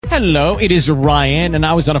Hello, it is Ryan, and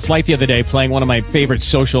I was on a flight the other day playing one of my favorite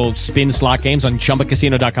social spin slot games on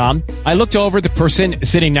ChumbaCasino.com. I looked over at the person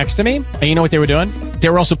sitting next to me, and you know what they were doing? They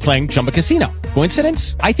were also playing Chumba Casino.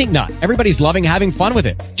 Coincidence? I think not. Everybody's loving having fun with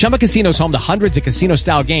it. Chumba Casino is home to hundreds of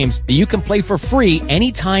casino-style games that you can play for free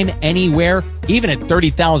anytime, anywhere, even at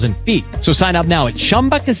 30,000 feet. So sign up now at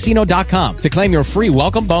ChumbaCasino.com to claim your free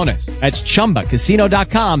welcome bonus. That's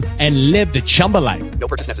ChumbaCasino.com and live the Chumba life. No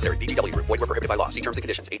purchase necessary. VGW. Void where prohibited by law. See terms and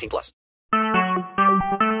conditions. 18+.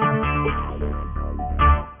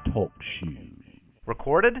 Talk shoes.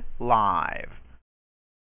 Recorded live.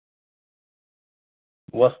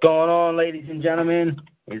 What's going on, ladies and gentlemen?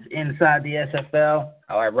 It's Inside the SFL.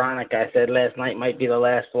 How ironic, I said last night might be the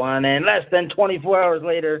last one, and less than 24 hours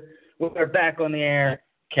later, we're back on the air.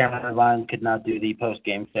 Cameron Irvine could not do the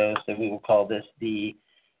post-game show, so we will call this the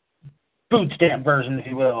boot stamp version, if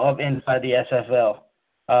you will, of Inside the SFL.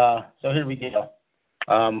 So here we go.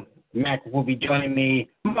 Mac will be joining me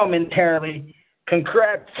momentarily.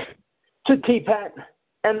 Congrats to T-Pat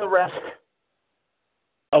and the rest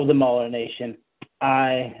of the Mauler Nation.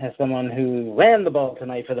 I, as someone who ran the ball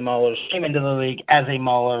tonight for the Maulers, came into the league as a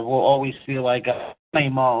Mauler, will always feel like a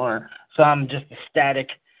Mauler. So I'm just ecstatic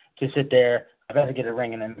to sit there. I better get a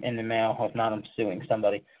ring in the mail. If not, I'm suing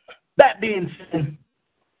somebody. That being said,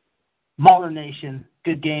 Mauler Nation,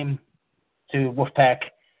 good game to Wolfpack.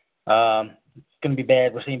 It's going to be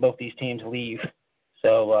bad. We're seeing both these teams leave.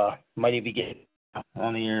 So might even get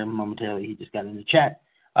on the air momentarily. He just got in the chat.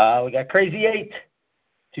 We got Crazy 8.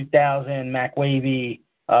 2000, Mac Wavy,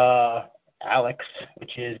 Alex,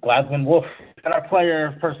 which is Gladwin Wolf, and our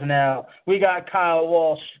player personnel. We got Kyle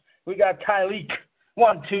Walsh. We got Kyleek.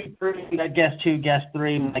 1, 2, 3. We got guest 2, guest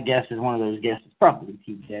 3. My guess is one of those guests is probably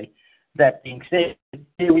TJ. That being said,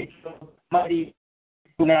 here we go. Mighty,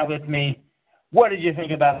 now with me. What did you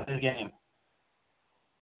think about this game?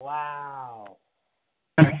 Wow.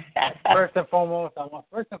 First and foremost, I want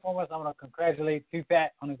to congratulate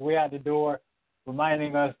T-Pat on his way out the door,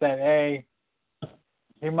 reminding us that, hey,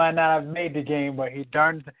 he might not have made the game, but he's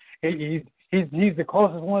the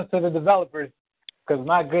closest one to the developers. Because,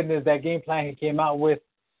 my goodness, that game plan he came out with,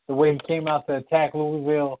 the way he came out to attack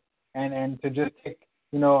Louisville and to just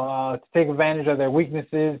to take advantage of their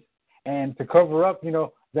weaknesses and to cover up,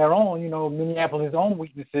 their own, Minneapolis' own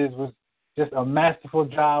weaknesses was just a masterful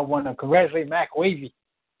job. Want to congratulate Mac Wavy.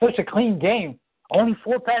 Such a clean game. Only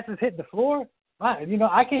 4 passes hit the floor.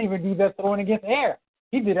 I can't even do that throwing against air.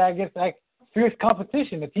 He did that against fierce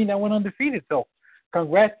competition, the team that went undefeated. So,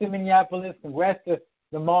 congrats to Minneapolis. Congrats to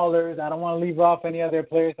the Maulers. I don't want to leave off any other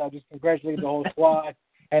players. I'll just congratulate the whole squad.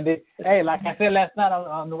 And like I said last night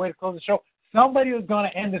on the way to close the show, somebody was going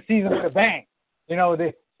to end the season with a bang. It was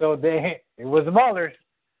the Maulers.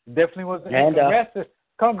 Definitely was.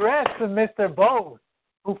 Congrats to Mr. Bowes,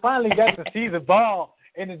 who finally got to see the ball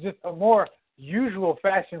in just a more usual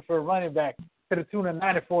fashion for a running back to the tune of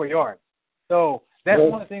 94 yards. So that's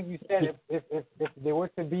one of the things we said. If they were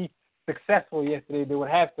to be successful yesterday, they would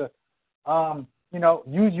have to,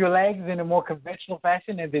 use your legs in a more conventional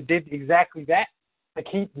fashion, and they did exactly that to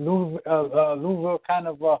keep Louisville kind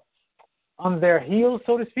of on their heels,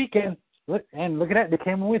 so to speak. And look at that, they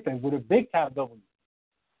came with it with a big time W.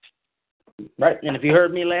 Right, and if you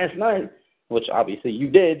heard me last night, which obviously you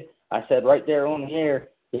did, I said right there on the air,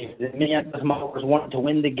 if the Minneapolis Maulers wanted to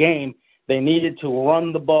win the game, they needed to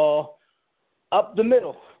run the ball up the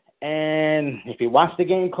middle. And if you watch the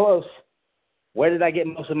game close, where did I get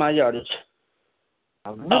most of my yardage?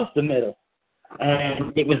 Up the middle.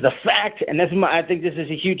 And it was the fact, and I think this is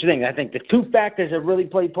a huge thing. I think the 2 factors that really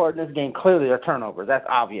played part in this game clearly are turnovers. That's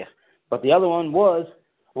obvious. But the other one was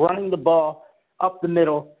running the ball up the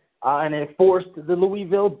middle, and it forced the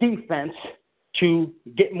Louisville defense to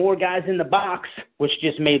get more guys in the box, which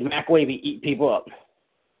just made Mac Wavy eat people up.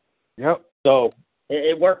 Yep. So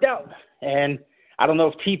it worked out. And I don't know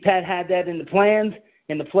if T-Pat had that in the plans,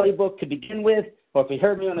 in the playbook to begin with, or if he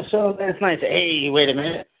heard me on the show last night and said, hey, wait a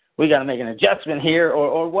minute, we got to make an adjustment here,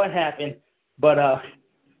 or what happened. But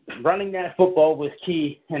running that football was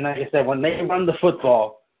key. And like I said, when they run the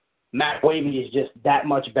football, Mac Wavy is just that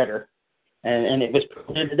much better. And it was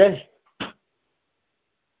proven today.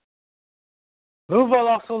 Louisville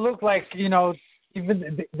also looked like,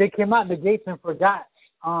 even they came out the gates and forgot.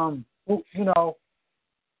 I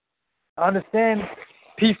understand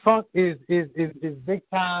P-Funk is big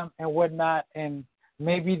time and whatnot, and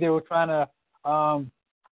maybe they were trying to, I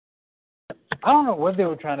don't know what they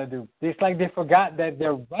were trying to do. It's like they forgot that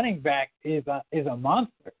their running back is a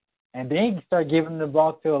monster, and they didn't start giving the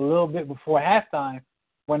ball till a little bit before halftime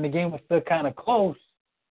when the game was still kind of close.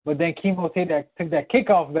 But then Kimo took that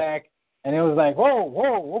kickoff back, And it was like,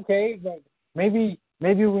 whoa, okay, but maybe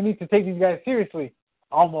we need to take these guys seriously,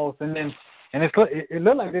 almost. And it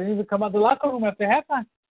looked like they didn't even come out the locker room after halftime.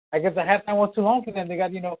 I guess the halftime was too long for them. They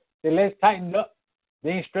got, their legs tightened up.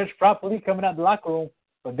 They ain't stretched properly coming out the locker room,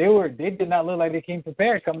 but they did not look like they came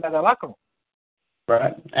prepared coming out the locker room.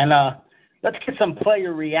 Right. And let's get some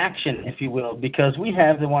player reaction, if you will, because we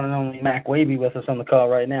have the one and only Mac Wavy with us on the call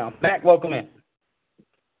right now. Mac, welcome in.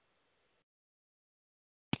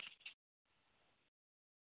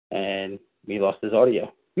 And we lost his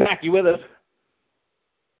audio. Mac, you with us?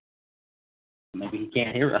 Maybe he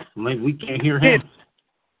can't hear us. Maybe we can't hear him.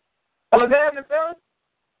 What's happening, fellas?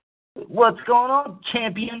 What's going on,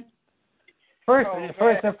 champion? First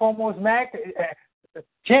and foremost, Mac,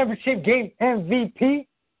 championship game MVP,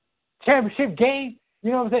 championship game.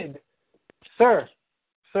 You know what I'm saying,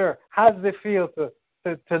 sir? How does it feel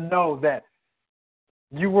to know that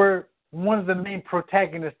you were one of the main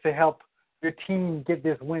protagonists to help your team get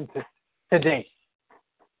this win today?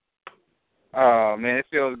 Oh, man, it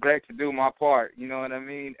feels great to do my part. You know what I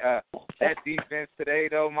mean? That defense today,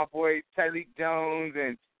 though, my boy Tyreek Jones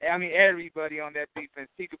and, everybody on that defense,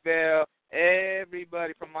 Tinkerbell,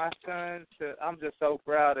 everybody from my sons to, I'm just so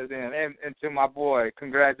proud of them. And to my boy,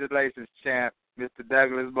 congratulations, champ, Mr.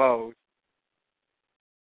 Douglas Bowes.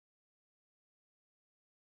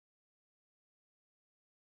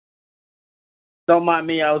 Don't mind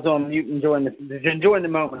me. I was on mute enjoying the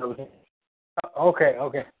moment over here. Okay.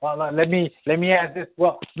 Well, let me ask this.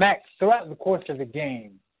 Well, Max, throughout the course of the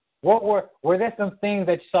game, what were there some things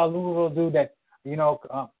that you saw Louisville do that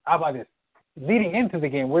how about this? Leading into the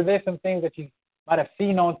game, were there some things that you might have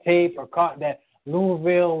seen on tape or caught that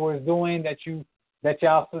Louisville was doing that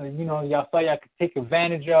y'all saw y'all could take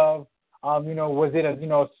advantage of? Was it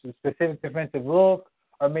a specific defensive look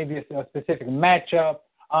or maybe a specific matchup?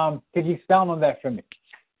 Could you expound on that for me?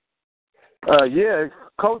 Yeah,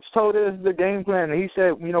 Coach told us the game plan, and he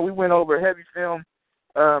said, we went over heavy film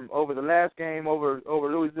over the last game, over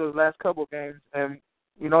Louisville's last couple of games, and,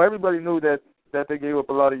 everybody knew that they gave up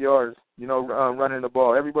a lot of yards, running the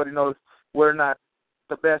ball. Everybody knows we're not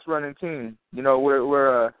the best running team.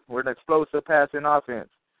 We're an explosive passing offense.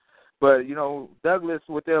 But, Douglas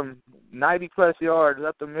with them 90-plus yards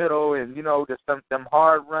up the middle and, just them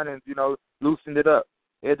hard runnings, loosened it up.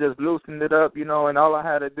 It just loosened it up, and all I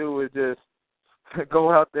had to do was just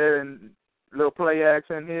go out there and little play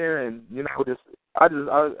action here and,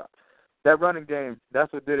 that running game,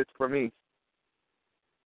 that's what did it for me.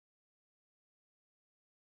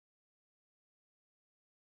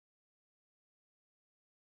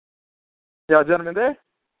 Y'all gentlemen there?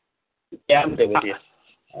 Yeah, I'm there with you.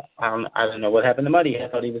 I don't know what happened to Muddy. I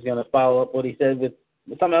thought he was going to follow up what he said with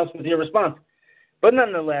something else with your response. But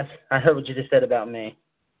nonetheless, I heard what you just said about me.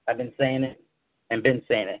 I've been saying it and been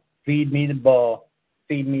saying it. Feed me the ball,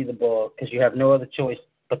 because you have no other choice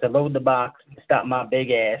but to load the box, stop my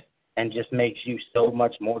big ass, and just makes you so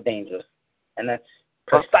much more dangerous. And that's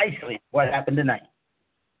precisely what happened tonight.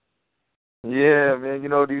 Yeah, man,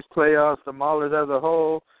 these playoffs, the Maulers as a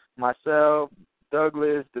whole, myself,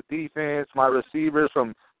 Douglas, the defense, my receivers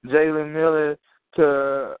from Jalen Miller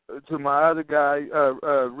to my other guy,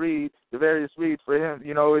 Reed, the various Reeds for him,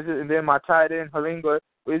 and then my tight end, Halinga.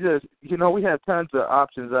 We just, we have tons of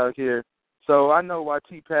options out here. So I know why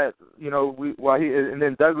T-Pat, and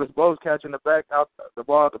then Douglas Bowes catching the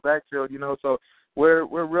ball out the backfield, so we're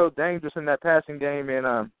real dangerous in that passing game, and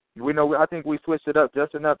I think we switched it up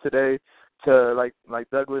just enough today to, like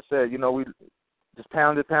Douglas said, we just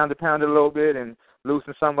pounded a little bit and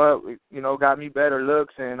loosened some up, got me better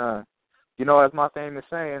looks, and, as my famous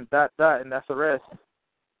saying, dot, and that's the rest.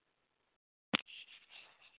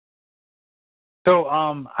 So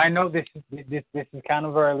I know this is kind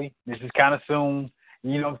of early. This is kind of soon.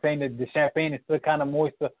 You know what I'm saying? The champagne is still kind of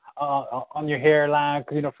moist on your hairline,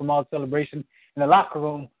 from all the celebration in the locker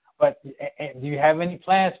room. But do you have any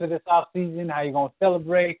plans for this off season? How you gonna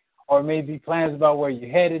celebrate, or maybe plans about where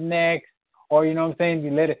you're headed next, or you know what I'm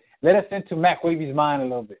saying? Let us into Mac Wavy's mind a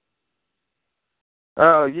little bit.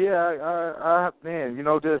 Yeah, man,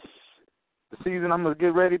 just the season. I'm gonna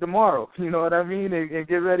get ready tomorrow. You know what I mean, and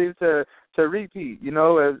get ready to repeat.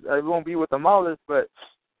 It won't be with the Maulers, but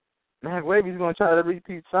man, Wavy's gonna try to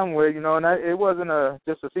repeat somewhere. And it wasn't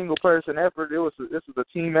just a single person effort. This was a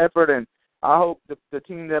team effort, and I hope the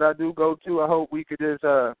team that I do go to, I hope we could just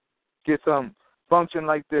get some function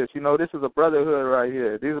like this. This is a brotherhood right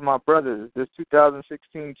here. These are my brothers. This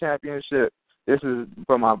 2016 championship. This is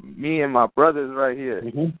for me and my brothers right here.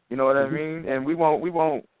 Mm-hmm. You know what I mean? And we won't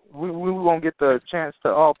get the chance to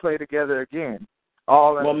all play together again.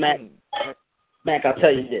 All as a team. Mac, I'll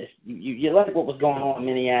tell you this. You like what was going on in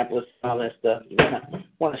Minneapolis and all that stuff. You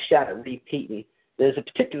want a shot at repeating. There's a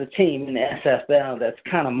particular team in the SFL that's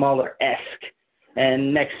kind of Muller-esque.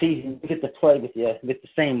 And next season, you get to play with the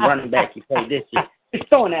same running back you played this year. Just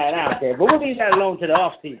throwing that out there. But we'll leave that alone to the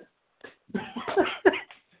offseason.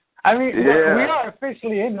 I mean, we are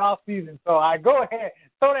officially in the off-season, so I go ahead.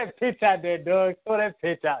 Throw that pitch out there, Doug. Throw that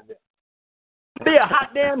pitch out there. Be a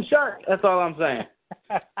hot damn shark. That's all I'm saying.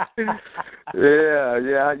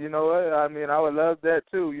 Yeah. You know what? I mean, I would love that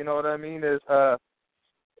too. You know what I mean? Is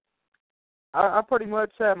I pretty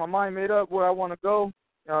much have my mind made up where I want to go.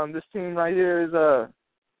 This team right here is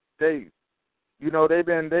they've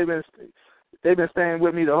been staying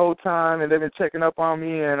with me the whole time, and they've been checking up on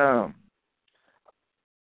me, and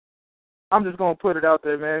I'm just gonna put it out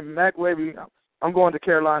there, man. Mac Wavy, I'm going to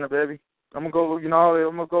Carolina, baby. I'm gonna go.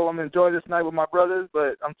 I'm gonna enjoy this night with my brothers,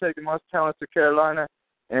 but I'm taking my talents to Carolina,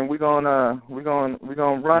 and we're gonna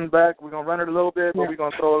run back. We're gonna run it a little bit, but we're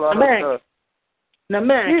gonna throw a lot of stuff. Now,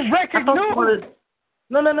 Mac, he's breaking news.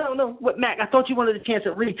 No. What, Mac? I thought you wanted a chance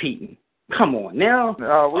at repeating. Come on, now.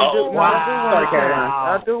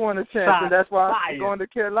 I do want a chance, and that's why I'm going to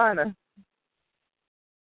Carolina.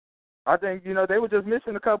 I think they were just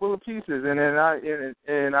missing a couple of pieces, and I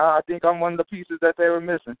think I'm one of the pieces that they were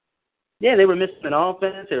missing. Yeah, they were missing an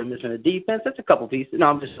offense. They were missing a defense. That's a couple pieces. No,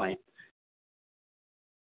 I'm just playing.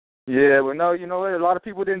 Yeah, well, no, you know what? A lot of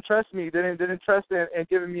people didn't trust me. They didn't trust in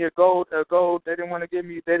giving me a gold. They didn't want to give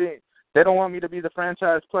me. They don't want me to be the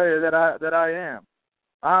franchise player that I am.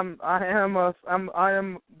 I am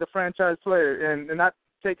the franchise player, and not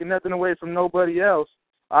taking nothing away from nobody else.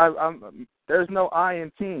 There's no I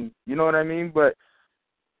in team. You know what I mean? But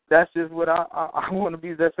that's just what I want to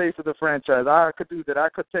be the face of the franchise. I could do that. I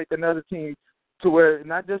could take another team to where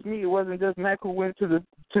not just me. It wasn't just Mac who went to the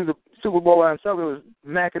Super Bowl by himself. It was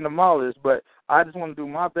Mac and the Maulers. But I just want to do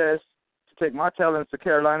my best to take my talents to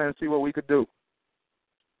Carolina and see what we could do.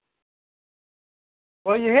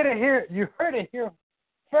 Well, you heard it here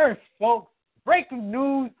first, folks. Breaking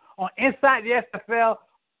news on Inside the SFL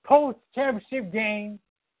post-championship game.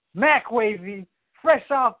 Mac Wavy,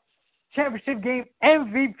 fresh off championship game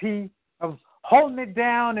MVP of holding it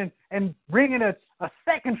down and bringing a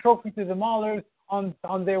second trophy to the Maulers on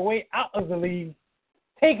their way out of the league,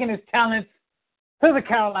 taking his talents to the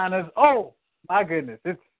Carolinas. Oh, my goodness.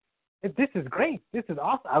 This is great. This is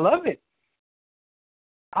awesome. I love it.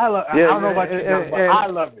 I don't know about you guys, but I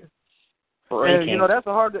love it. And that's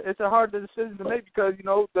it's a hard decision to make because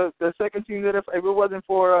the second team that if it wasn't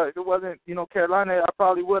Carolina, I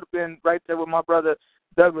probably would have been right there with my brother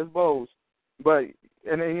Douglas Bowles. But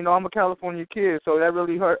I'm a California kid, so that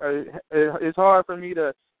really hurt. It's hard for me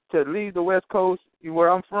to leave the West Coast where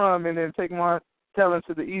I'm from and then take my talents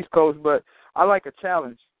to the East Coast. But I like a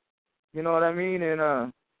challenge. You know what I mean?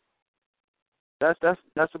 And that's a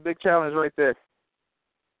big challenge right there.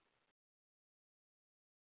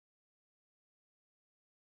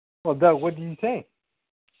 Well, Doug, what do you say?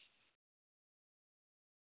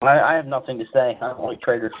 I have nothing to say. I don't like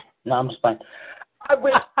traders. No, I'm just playing. I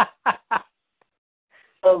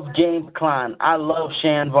love James Klein. I love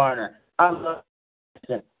Shan Varner. I love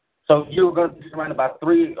him. So you're going to be surrounded by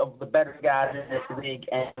three of the better guys in this league,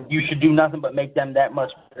 and you should do nothing but make them that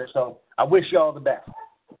much better. So I wish you all the best.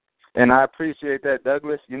 And I appreciate that,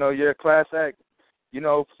 Douglas. You're a class act.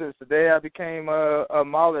 Since the day I became a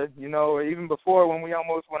Mauler, even before when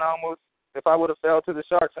if I would have fell to the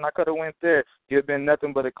Sharks and I could have went there, you'd have been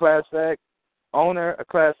nothing but a class act owner, a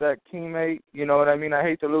class act teammate. You know what I mean? I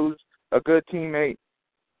hate to lose a good teammate,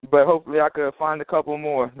 but hopefully I could find a couple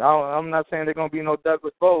more. I'm not saying they're gonna be no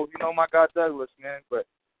Douglas Bowles. My guy Douglas, man, but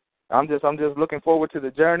I'm just looking forward to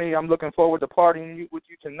the journey. I'm looking forward to partying with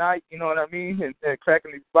you tonight. You know what I mean? And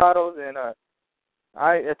cracking these bottles and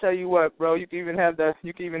I tell you what, bro, you can even have the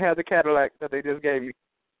Cadillac that they just gave you.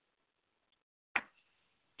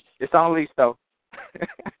 It's on lease though.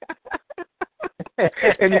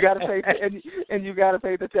 and you gotta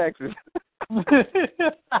pay the taxes.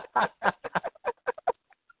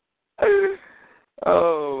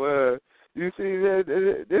 You see,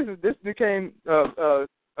 this became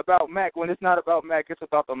about Mac when it's not about Mac, it's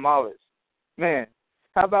about the Maulers. Man,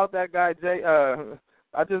 how about that guy Jay?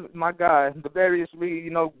 My guy, the Darius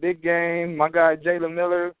Reed, big game. My guy Jalen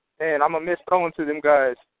Miller, and I'm gonna miss throwing to them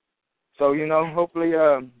guys. So hopefully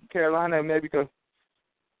Carolina maybe could,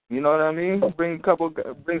 you know what I mean, bring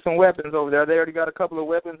some weapons over there. They already got a couple of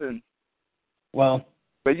weapons and. Well,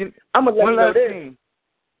 but I'm gonna let one you know last this. thing.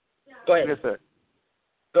 Go ahead. Yes, sir.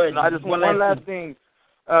 Go ahead. No, I just one last thing.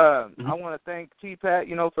 I want to thank T-Pat,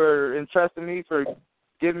 for entrusting me, for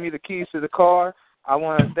giving me the keys to the car. I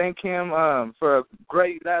want to thank him for a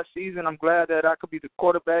great last season. I'm glad that I could be the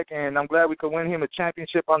quarterback, and I'm glad we could win him a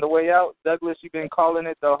championship on the way out. Douglas, you've been calling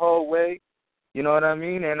it the whole way. You know what I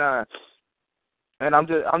mean? And I'm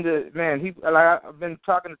just man. I've been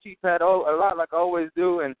talking to T-Pat a lot, like I always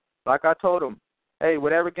do, and like I told him, hey,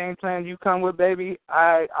 whatever game plan you come with, baby,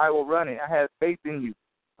 I will run it. I have faith in you.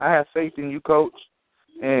 I have faith in you, Coach.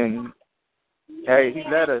 And hey, he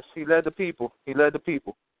led us. He led the people.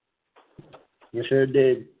 You sure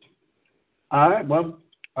did. All right, well,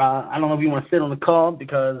 I don't know if you want to sit on the call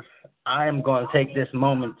because I am going to take this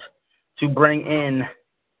moment to bring in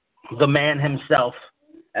the man himself,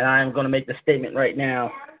 and I am going to make the statement right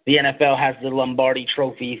now. The NFL has the Lombardi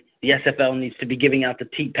Trophy. The SFL needs to be giving out the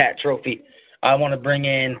T-Pat Trophy. I want to bring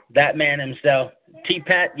in that man himself.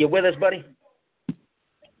 T-Pat, you with us, buddy?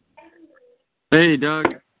 Hey, Doug.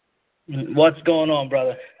 What's going on,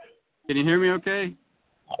 brother? Can you hear me okay?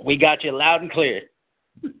 We got you loud and clear.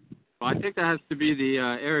 Well, I think that has to be the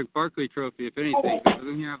Eric Barkley Trophy, if anything.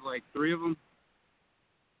 Doesn't he have like 3 of them?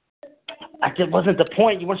 That wasn't the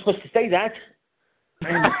point. You weren't supposed to say that.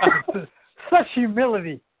 Such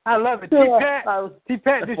humility. I love it.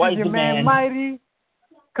 T-Pat, this is your man, Mighty.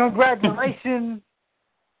 Congratulations.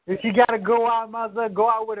 If you got to go out, might as well go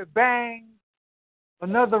out with a bang.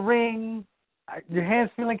 Another ring. Your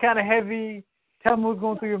hand's feeling kind of heavy. Tell me what's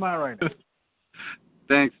going through your mind right now.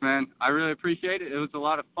 Thanks, man. I really appreciate it. It was a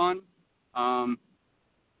lot of fun.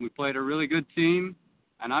 We played a really good team,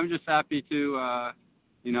 and I'm just happy to,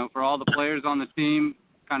 for all the players on the team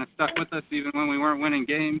kind of stuck with us even when we weren't winning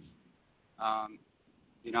games.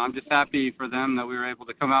 I'm just happy for them that we were able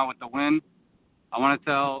to come out with the win. I want to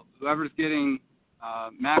tell whoever's getting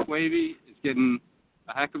Mac Wavy is getting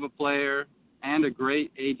a heck of a player and a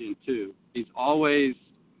great agent, too. He's always,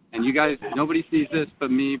 and you guys, nobody sees this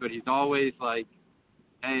but me, but he's always like,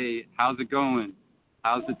 hey, how's it going?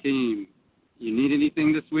 How's the team? You need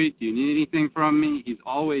anything this week? Do you need anything from me? He's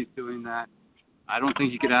always doing that. I don't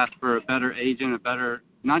think you could ask for a better agent,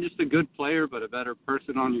 not just a good player, but a better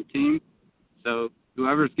person on your team. So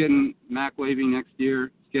whoever's getting Mac Wavy next year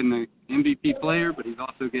is getting an MVP player, but he's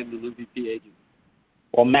also getting an MVP agent.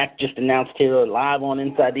 Well, Mac just announced here live on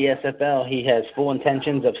Inside the SFL he has full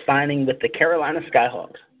intentions of signing with the Carolina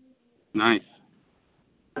Skyhawks. Nice.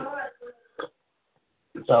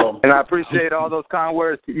 So, and I appreciate all those kind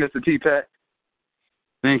words, Mr. T-Pat.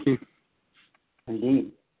 Thank you.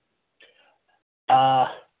 Indeed. Wow,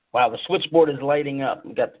 the switchboard is lighting up.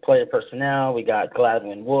 We got the player personnel. We got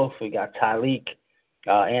Gladwin Wolf. We got Tyleek,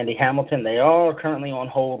 Andy Hamilton. They all are currently on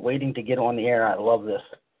hold, waiting to get on the air. I love this.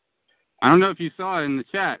 I don't know if you saw it in the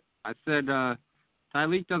chat. I said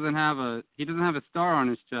Tyleek doesn't have a star on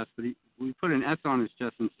his chest, but we put an S on his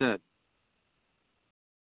chest instead.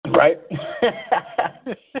 Right?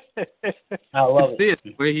 I love it. See it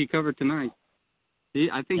the way he covered tonight.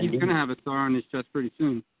 I think he's going to have a star on his chest pretty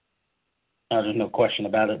soon. There's no question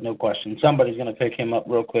about it. No question. Somebody's going to pick him up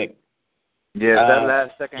real quick. Yeah, that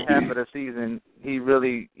last second half of the season, he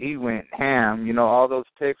went ham. All those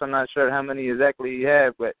picks. I'm not sure how many exactly he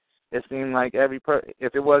had, but it seemed like if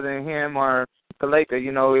it wasn't him or Kaleka,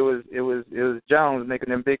 it was Jones making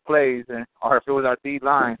them big plays, or if it was our D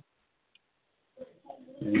line.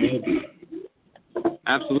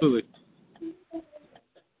 Absolutely.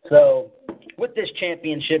 So, with this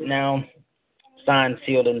championship now signed,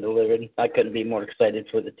 sealed, and delivered, I couldn't be more excited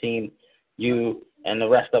for the team. You and the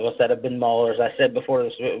rest of us that have been maulers. I said before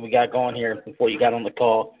we got going here, before you got on the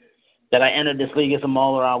call, that I entered this league as a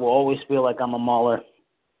mauler. I will always feel like I'm a mauler.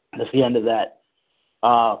 That's the end of that.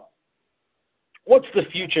 What's the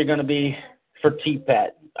future going to be for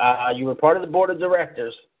T-Pat? You were part of the board of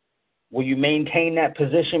directors. Will you maintain that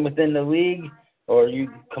position within the league, or are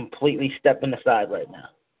you completely stepping aside right now?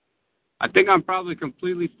 I think I'm probably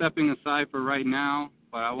completely stepping aside for right now,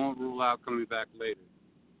 but I won't rule out coming back later.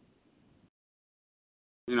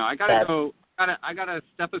 I gotta go. I gotta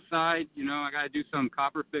step aside. I gotta do some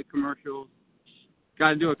copper fit commercials.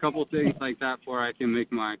 Gotta do a couple things like that before I can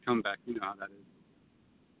make my comeback. You know how that is.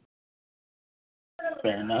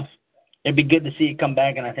 Fair enough. It'd be good to see you come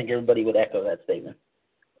back, and I think everybody would echo that statement.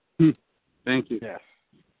 Thank you. Yes.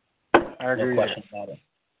 No question about it.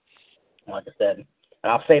 Like I said,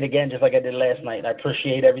 and I'll say it again, just like I did last night. I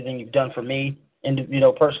appreciate everything you've done for me, and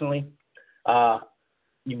personally.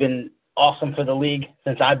 You've been awesome for the league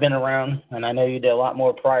since I've been around, and I know you did a lot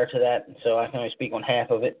more prior to that, so I can only speak on half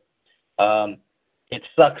of it. It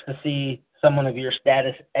sucks to see someone of your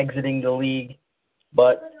status exiting the league,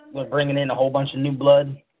 but we're bringing in a whole bunch of new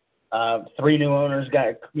blood. 3 new owners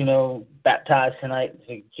got, baptized tonight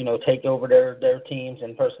to, take over their teams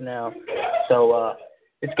and personnel. So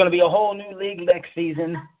it's going to be a whole new league next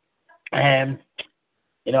season, and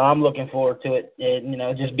I'm looking forward to it.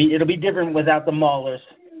 It'll be different without the Maulers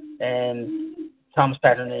and Thomas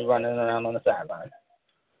Patrick running around on the sideline.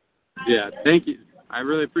 Yeah, thank you. I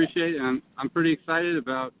really appreciate it, and I'm pretty excited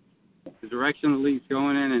about the direction the league's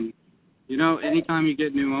going in. And, anytime you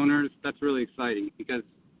get new owners, that's really exciting because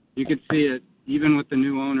you could see it even with the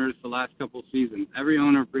new owners the last couple of seasons. Every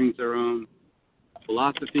owner brings their own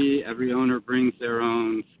philosophy. Every owner brings their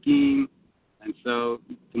own scheme. And so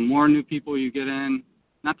the more new people you get in,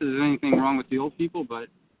 not that there's anything wrong with the old people, but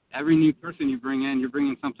every new person you bring in, you're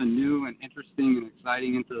bringing something new and interesting and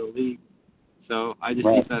exciting into the league. So I just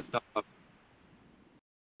keep that stuff up.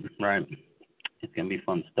 Right. It's going to be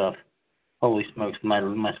fun stuff. Holy smokes, my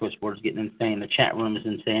switchboard's getting insane. The chat room is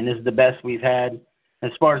insane. This is the best we've had as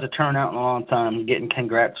far as a turnout in a long time. Getting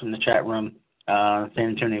congrats from the chat room. San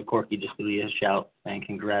Antonio Corky just threw you a shout saying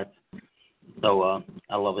congrats. So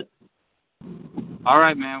I love it. All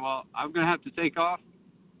right, man. Well, I'm going to have to take off.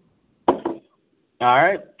 All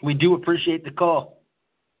right. We do appreciate the call.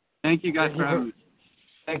 Thank you guys for having me.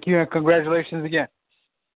 Thank you, and congratulations again.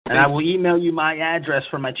 And I will email you my address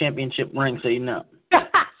for my championship ring so you know.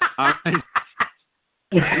 All right.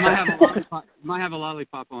 You might have a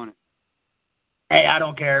lollipop on it. Hey, I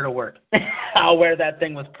don't care. It'll work. I'll wear that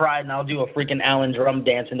thing with pride, and I'll do a freaking Allen drum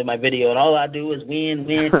dance into my video, and all I do is win.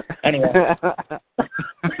 Anyway.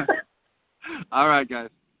 All right, guys.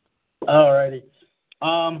 All righty.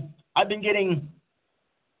 I've been getting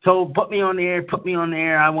told, put me on the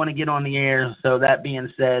air. I want to get on the air. So that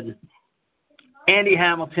being said, Andy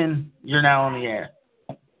Hamilton, you're now on the air.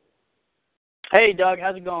 Hey, Doug.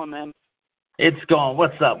 How's it going, man? It's going.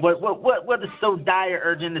 What's up? What is so dire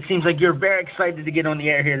urgent? It seems like you're very excited to get on the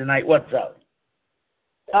air here tonight. What's up?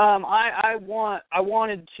 I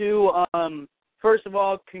wanted to first of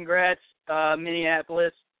all, congrats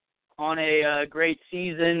Minneapolis on a great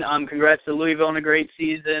season. Congrats to Louisville on a great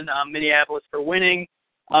season. Minneapolis for winning.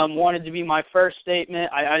 Wanted to be my first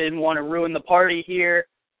statement. I didn't want to ruin the party here.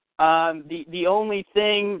 The only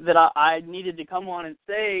thing that I needed to come on and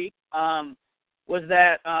say was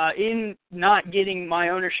that in not getting my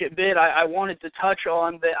ownership bid, I wanted to touch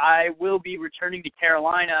on that I will be returning to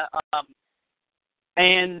Carolina.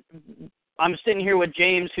 And I'm sitting here with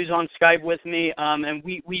James, who's on Skype with me, and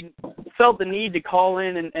we felt the need to call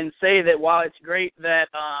in and say that while it's great that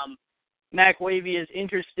Mac Wavy is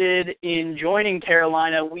interested in joining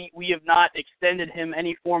Carolina, we have not extended him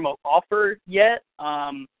any form of offer yet,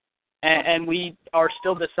 and we are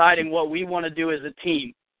still deciding what we want to do as a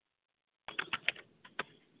team.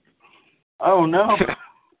 Oh, no.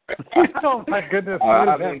 Oh, my goodness.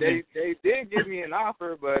 I mean, they did give me an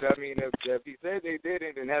offer, but, I mean, if he said they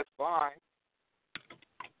didn't, then that's fine.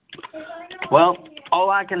 Well, all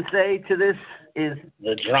I can say to this is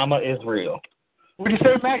the drama is real. What do you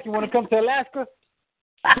say, Mac? You want to come to Alaska?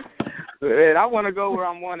 Man, I want to go where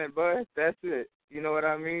I'm wanted, bud. That's it. You know what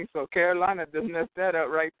I mean? So Carolina just messed that up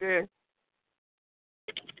right there.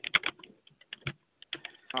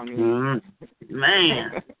 I mean,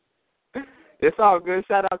 man. It's all good.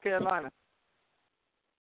 Shout out Carolina.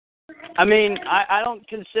 I mean, I don't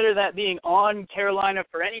consider that being on Carolina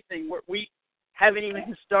for anything. We haven't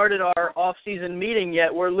even started our off-season meeting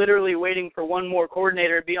yet. We're literally waiting for one more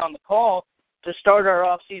coordinator to be on the call to start our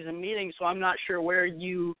off-season meeting, so I'm not sure where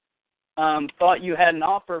you thought you had an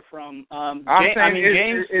offer from.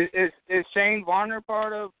 James, is Shane Varner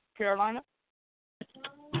part of Carolina?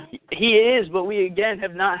 He is, but we again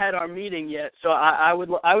have not had our meeting yet. So I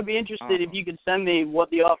would be interested if you could send me what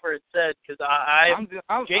the offer had said, because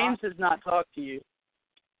James has not talked to you.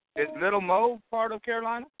 Is Little Mo part of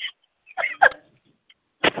Carolina?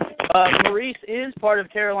 Maurice is part of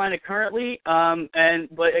Carolina currently,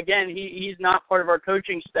 but again he's not part of our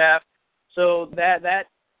coaching staff. So that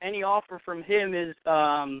any offer from him is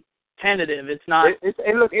tentative. It's not.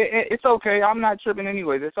 It's okay. I'm not tripping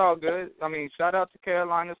anyways. It's all good. I mean, shout out to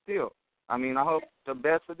Carolina still. I mean, I hope the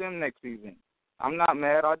best for them next season. I'm not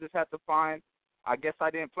mad. I just have to find. I guess I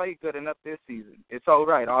didn't play good enough this season. It's all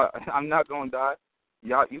right. I'm not gonna die.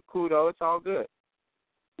 Y'all, you cool though. It's all good.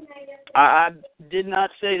 I did not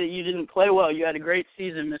say that you didn't play well. You had a great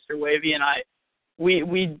season, Mr. Wavy, and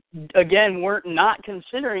we again weren't not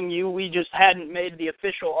considering you. We just hadn't made the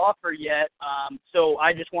official offer yet. So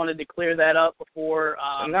I just wanted to clear that up before.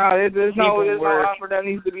 There's no offer that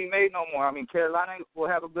needs to be made no more. I mean, Carolina will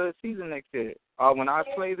have a good season next year. When I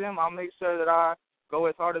play them, I'll make sure that I go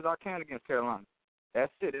as hard as I can against Carolina.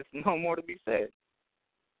 That's it. There's no more to be said.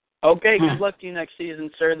 Okay, good luck to you next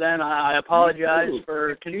season, sir. Then I apologize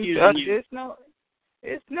for confusing you.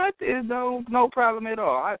 It's not. It's no problem at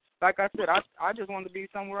all. Like I said, I just wanted to be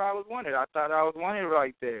somewhere I was wanted. I thought I was wanted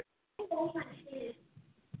right there.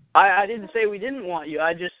 I didn't say we didn't want you.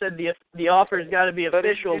 I just said the offer's got to be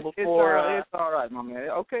official before. It's all right, my man.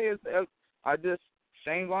 Okay,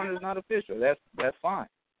 Shane Warner is not official. That's fine.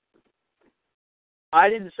 I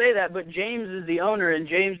didn't say that, but James is the owner, and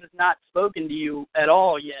James has not spoken to you at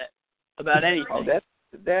all yet about anything. Oh, that's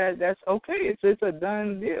okay. It's a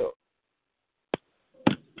done deal.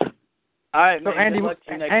 All right, so man. Andy,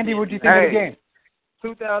 what do you think of the game?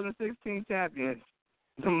 2016 champions,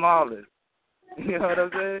 the Maulers. You know what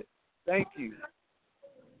I'm saying? Thank you.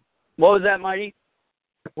 What was that, Mighty?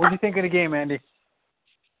 What do you think of the game, Andy?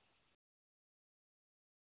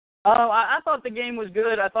 I thought the game was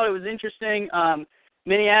good. I thought it was interesting.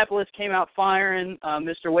 Minneapolis came out firing.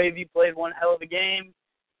 Mr. Wavy played one hell of a game.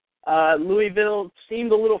 Louisville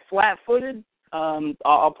seemed a little flat-footed.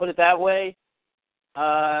 I'll put it that way.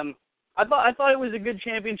 I thought it was a good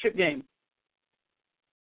championship game.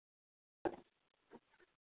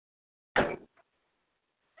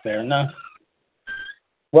 Fair enough.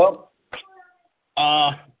 Well,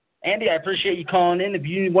 Andy, I appreciate you calling in. If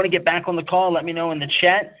you want to get back on the call, let me know in the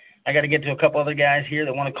chat. I got to get to a couple other guys here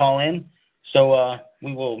that want to call in. So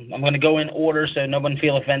I'm going to go in order so no one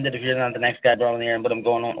feel offended if you're not the next guy brought on the air, but I'm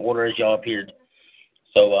going on order as y'all appeared.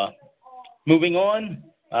 So moving on,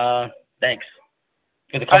 thanks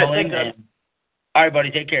for the call in. All right, buddy,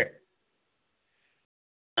 take care.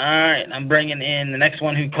 All right, I'm bringing in the next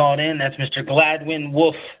one who called in. That's Mr. Gladwin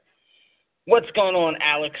Wolf. What's going on,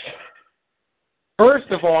 Alex? First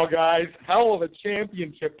of all, guys, hell of a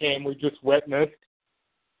championship game we just witnessed.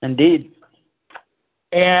 Indeed.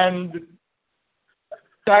 And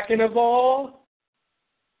second of all,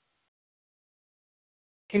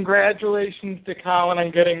 congratulations to Colin on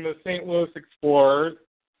getting the St. Louis Explorers,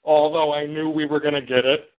 although I knew we were going to get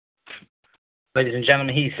it. Ladies and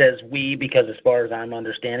gentlemen, he says we because as far as I'm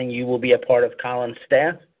understanding, you will be a part of Colin's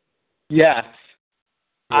staff? Yes.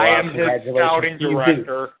 Well, I am his scouting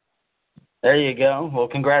director. There you go. Well,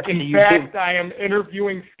 congrats to you, In fact, I am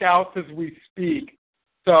interviewing scouts as we speak.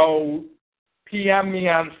 So PM me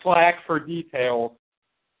on Slack for details.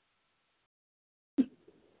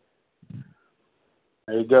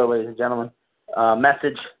 There you go, ladies and gentlemen.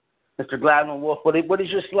 Message, Mr. Gladwin Wolf. What is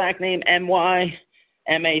your Slack name? MYMAJC?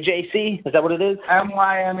 Is that what it is?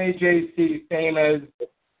 MYMAJC, same as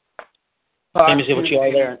what you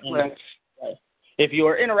are there. If you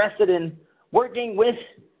are interested in working with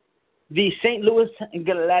the St. Louis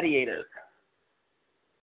Gladiators.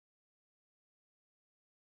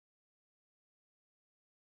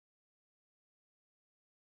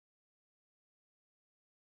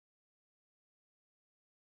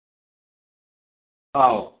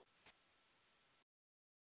 Oh,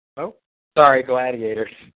 sorry, Gladiators.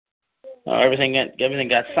 Oh, everything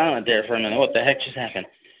got silent there for a minute. What the heck just happened?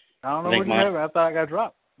 I don't know what you heard. I thought I got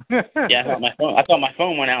dropped. Yeah, I thought my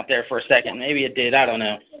phone went out there for a second. Maybe it did. I don't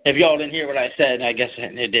know. If y'all didn't hear what I said, I guess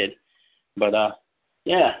it did. But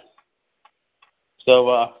yeah.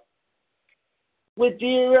 So with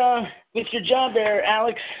your job there,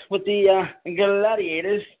 Alex, with the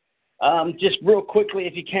Gladiators, just real quickly,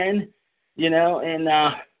 if you can, in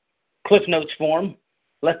Cliff Notes form,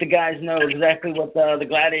 let the guys know exactly what the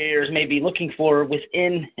Gladiators may be looking for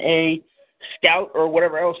within a scout or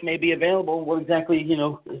whatever else may be available. What exactly,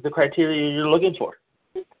 is the criteria you're looking for?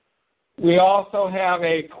 We also have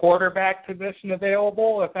a quarterback position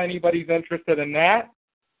available if anybody's interested in that.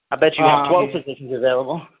 I bet you have 12 positions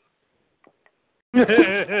available.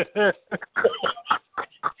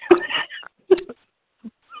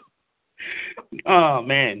 Oh,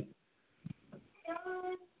 man.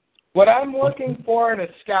 What I'm looking for in a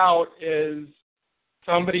scout is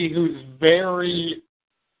somebody who's very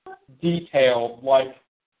detailed, like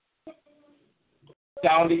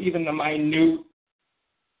down to even the minute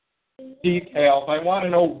details. I want to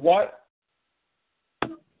know what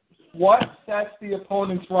sets the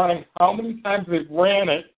opponent's running, how many times they've ran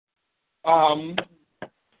it,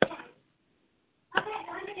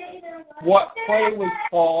 what play was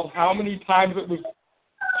called, how many times it was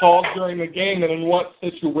called during the game, and in what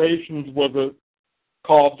situations was it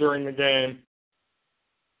called during the game.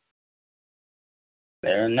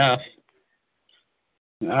 Fair enough.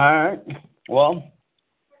 All right. Well,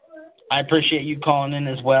 I appreciate you calling in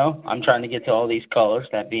as well. I'm trying to get to all these callers.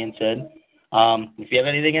 That being said, if you have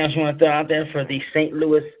anything else you want to throw out there for the St.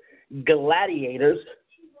 Louis Gladiators,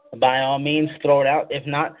 by all means, throw it out. If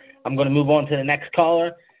not, I'm going to move on to the next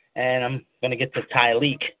caller, and I'm going to get to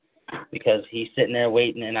Tyleek because he's sitting there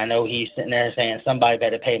waiting, and I know he's sitting there saying, somebody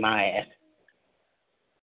better pay my ass.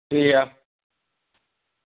 Yeah.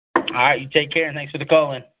 All right, you take care, and thanks for the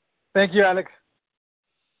call in. Thank you, Alex.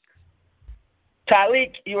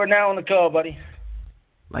 Tyleek, you are now on the call, buddy.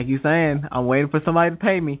 Like you saying, I'm waiting for somebody to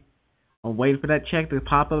pay me. I'm waiting for that check to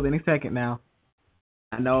pop up any second now.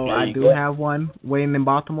 I know I do have one waiting in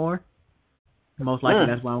Baltimore. Most likely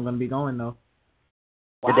that's where I'm going to be going, though.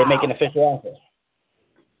 Did they make an official offer?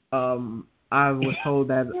 I was told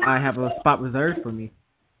that I have a spot reserved for me.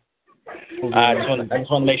 I just want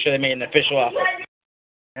to make sure they made an official offer.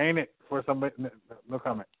 Ain't it? For somebody, no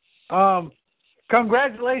comment.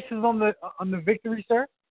 Congratulations on the victory, sir.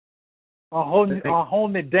 On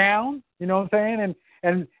holding it down. You know what I'm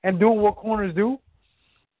saying? And doing what corners do.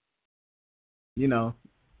 You know,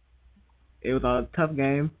 it was a tough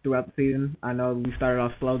game throughout the season. I know we started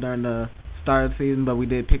off slow during the start of the season, but we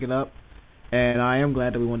did pick it up. And I am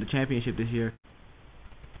glad that we won the championship this year.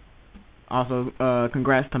 Also,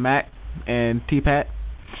 congrats to Mac and T-Pat.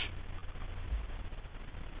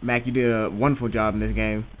 Mac, you did a wonderful job in this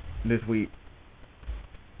game this week.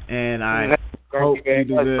 And I hope you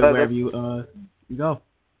do good wherever you go.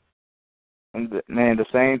 Man, the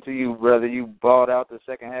same to you, brother. You balled out the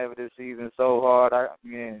second half of this season so hard. I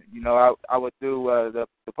would do the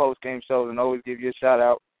post-game shows and always give you a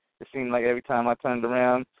shout-out. It seemed like every time I turned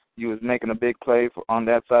around, you was making a big play on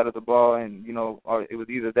that side of the ball, and, or it was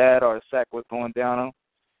either that or a sack was going down on.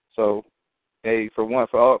 So, hey,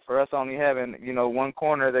 for us only having, one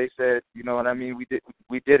corner, they said, you know what I mean, we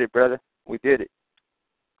did it, brother. We did it.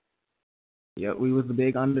 Yeah, we was the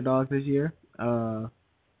big underdogs this year. And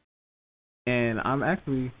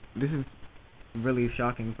this is really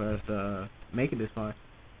shocking for us to make it this far.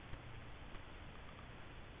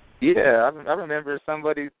 Yeah, I remember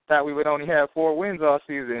somebody thought we would only have 4 wins all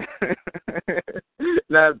season.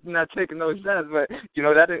 not taking those shots, but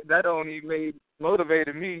that only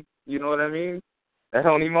motivated me. You know what I mean? That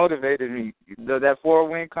only motivated me. That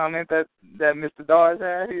 4-win comment that Mr. Dawes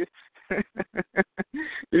had.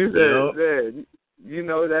 He said, you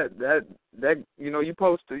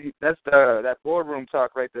post that's that boardroom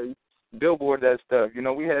talk right there. Billboard that stuff.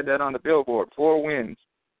 We had that on the billboard. 4 wins.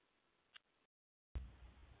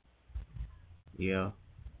 Yeah.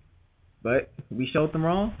 But we showed them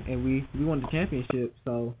wrong, and we won the championship,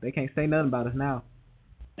 so they can't say nothing about us now.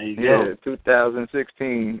 There you go. Yeah,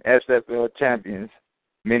 2016 SFL champions,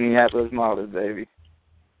 Minneapolis Maulers, baby.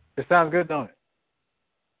 It sounds good, don't it?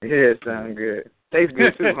 Yeah, it sounds good. Tastes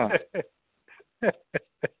good too, huh?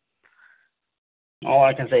 All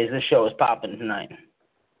I can say is this show is popping tonight.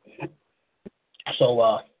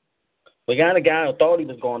 So, we got a guy who thought he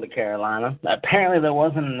was going to Carolina. Apparently there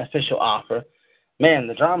wasn't an official offer. Man,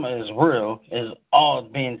 the drama is real, is all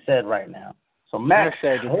being said right now. So Mac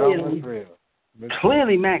clearly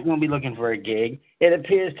Mac going to be looking for a gig. It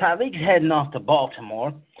appears Tyleek's heading off to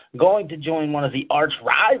Baltimore, going to join one of the arch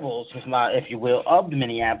rivals, if you will, of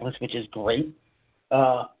Minneapolis, which is great.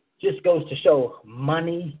 Just goes to show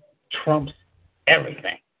money trumps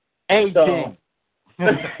everything.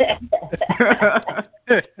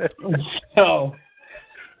 So,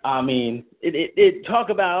 I mean, it talk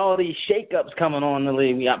about all these shakeups coming on in the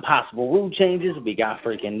league. We got possible rule changes. We got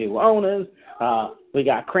freaking new owners. We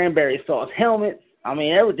got cranberry sauce helmets. I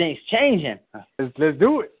mean, everything's changing. Let's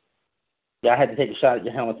do it. Yeah, I had to take a shot at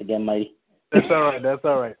your helmets again, matey. That's all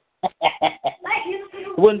right.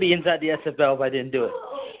 It wouldn't be inside the SFL if I didn't do it.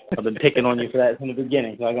 I've been picking on you for that from the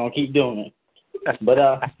beginning, so I'm going to keep doing it. But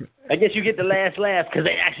I guess you get the last laugh because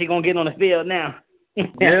they're actually going to get on the field now.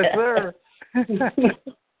 Yes, sir.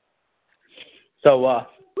 So,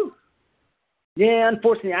 yeah,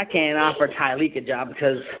 unfortunately, I can't offer Tyleek a job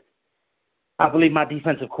because I believe my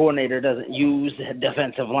defensive coordinator doesn't use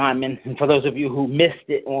defensive linemen. And for those of you who missed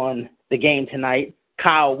it on the game tonight,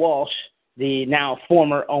 Kyle Walsh, the now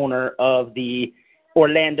former owner of the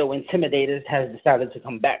Orlando Intimidators, has decided to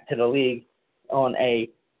come back to the league on a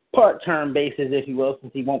part-term basis, if you will,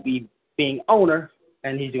 since he won't be being owner,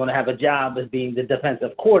 and he's going to have a job as being the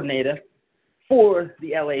defensive coordinator for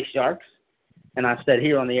the LA Sharks. And I've said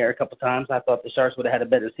here on the air a couple times, I thought the Sharks would have had a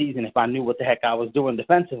better season if I knew what the heck I was doing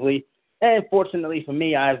defensively. And fortunately for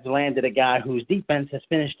me, I've landed a guy whose defense has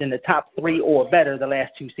finished in the top 3 or better the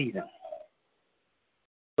last 2 seasons.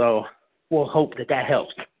 So we'll hope that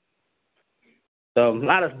helps. So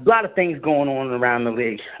a lot of things going on around the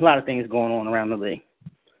league.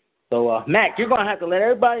 So, Mac, you're going to have to let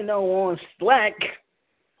everybody know on Slack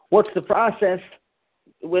what's the process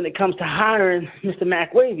when it comes to hiring Mr.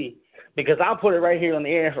 Mac Wavy, because I'll put it right here on the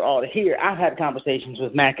air for all to hear. I've had conversations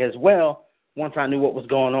with Mac as well once I knew what was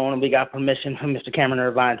going on, and we got permission from Mr. Cameron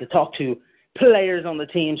Irvine to talk to players on the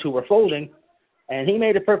teams who were folding, and he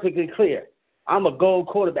made it perfectly clear. I'm a gold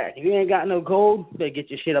quarterback. If you ain't got no gold, you better get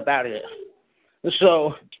your shit up out of here.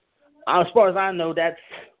 So, as far as I know, that's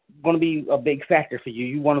going to be a big factor for you.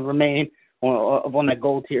 You want to remain on that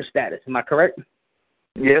gold tier status. Am I correct?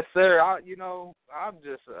 Yes, sir. I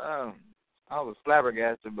was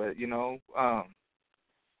flabbergasted, but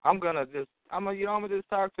I'm gonna just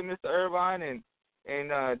talk to Mr. Irvine and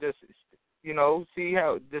just see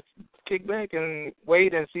how, just kick back and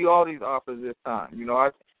wait and see all these offers this time.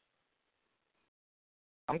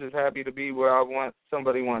 I'm just happy to be where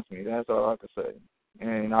somebody wants me. That's all I can say.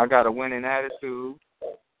 And I got a winning attitude.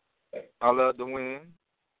 I love to win.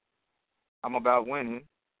 I'm about winning.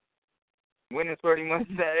 Winning's pretty much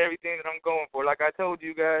everything that I'm going for. Like I told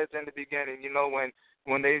you guys in the beginning,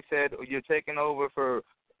 when they said you're taking over for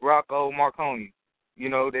Rocco Marconi,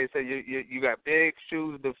 they said you got big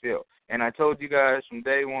shoes to fill. And I told you guys from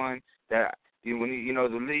day one that when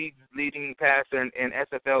the league's leading passer in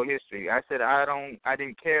SFL history, I said I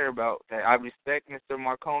didn't care about that. I respect Mr.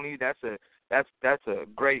 Marconi. That's a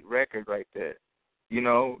great record right there.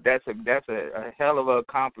 That's a hell of an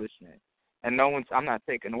accomplishment. And I'm not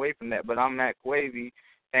taking away from that, but I'm Mac Wavy,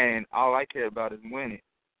 and all I care about is winning.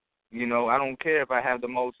 I don't care if I have the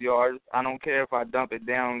most yards. I don't care if I dump it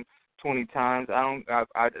down 20 times.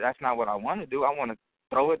 That's not what I want to do. I want to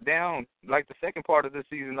throw it down like the second part of the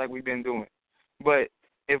season, like we've been doing. But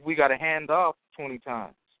if we got to hand off 20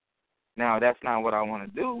 times, now that's not what I want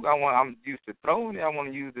to do. I'm used to throwing it. I want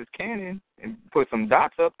to use this cannon and put some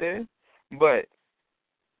dots up there, but.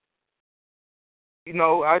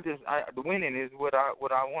 The winning is what I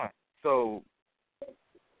want. So,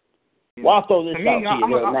 I'll throw this out to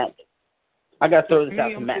you, Mac. I got to throw this out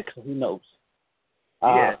to Mac, so he knows.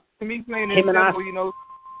 To me, plain and simple,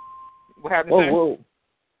 what happened to whoa.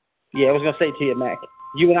 Yeah, I was going to say to you, Mac,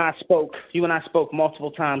 you and I spoke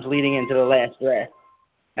multiple times leading into the last draft.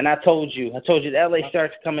 And I told you the LA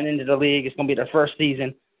Sharks coming into the league, it's going to be their first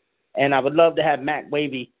season. And I would love to have Mac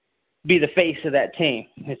Wavy be the face of that team.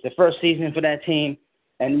 It's the first season for that team,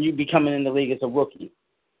 and you be coming in the league as a rookie.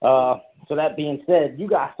 So that being said, you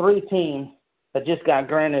got 3 teams that just got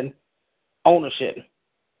granted ownership.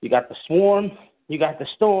 You got the Swarm, you got the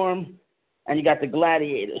Storm, and you got the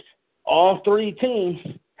Gladiators. All 3 teams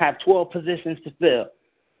have 12 positions to fill.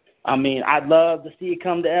 I mean, I'd love to see it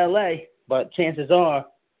come to L.A., but chances are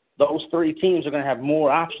those 3 teams are going to have more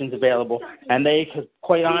options available, and they could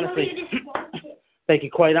quite honestly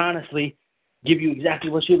give you exactly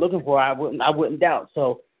what you're looking for. I wouldn't doubt.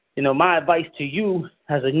 So, my advice to you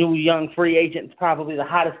as a new young free agent, probably the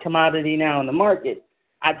hottest commodity now in the market,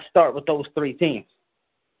 I'd start with those 3 teams.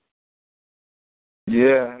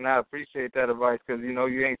 Yeah, and I appreciate that advice because,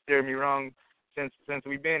 you ain't steered me wrong since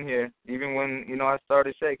we've been here. Even when, I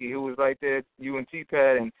started shaky, who was right there, you and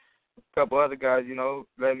T-Pad and a couple other guys,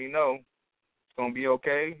 let me know it's going to be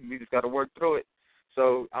okay. We just got to work through it.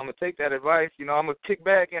 So I'm going to take that advice. I'm going to kick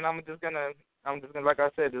back and I'm just going to, like I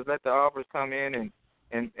said, just let the offers come in and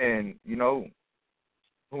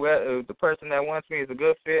whoever, the person that wants me is a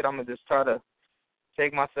good fit, I'm going to just try to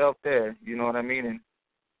take myself there, you know what I mean, and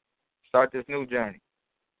start this new journey.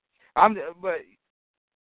 I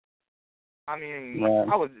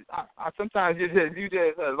sometimes you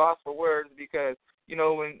just lost for words because,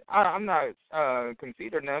 when I'm not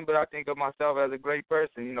conceited or nothing, but I think of myself as a great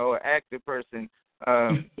person, an active person,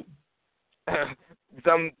 a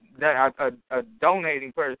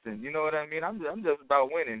donating person. You know what I mean? I'm just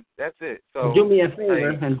about winning. That's it. So do me a favor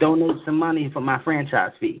and donate some money for my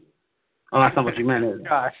franchise fee. Oh, that's not what you meant, is it?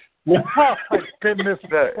 Gosh. Oh, my goodness.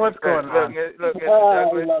 What's going on? Look, Mr.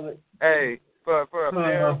 Douglas. Love it. Hey, for a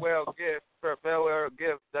farewell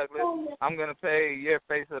gift, Douglas, I'm going to pay your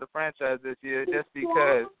face of the franchise this year just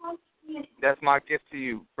because that's my gift to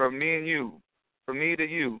you, from me and you, from me to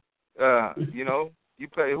you. You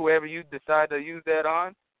play whoever you decide to use that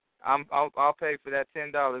on. I'll pay for that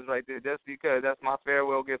 $10 right there just because that's my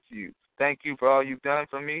farewell gift to you. Thank you for all you've done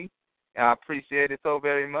for me. And I appreciate it so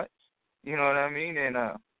very much. You know what I mean? And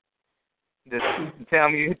just tell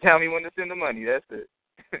me when to send the money. That's it.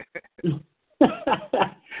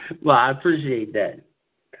 Well, I appreciate that.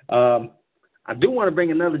 I do want to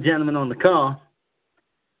bring another gentleman on the call,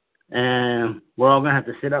 and we're all gonna have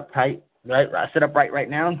to sit up tight. Right, sit up right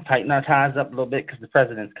now. Tighten our ties up a little bit because the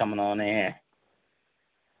president's coming on air.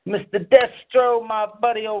 Mr. Destro, my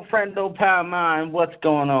buddy, old friend, old pal of mine, what's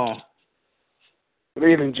going on? Good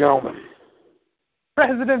evening, gentlemen.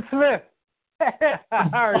 President Smith, how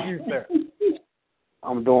are you, sir?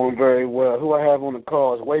 I'm doing very well. Who I have on the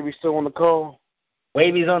call? Is Wavy still on the call?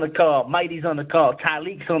 Wavy's on the call. Mighty's on the call.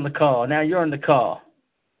 Tyleek's on the call. Now you're on the call.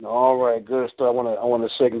 All right, good stuff. I want to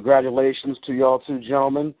say congratulations to y'all 2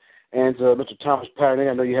 gentlemen. And Mr. Thomas Patterson,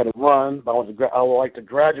 I know you had a run, but I would like to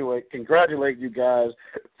congratulate you guys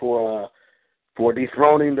for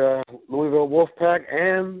dethroning the Louisville Wolfpack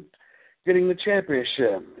and getting the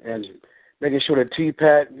championship and making sure that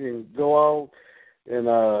T-Pat can go out in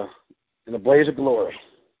a blaze of glory.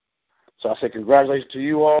 So I say congratulations to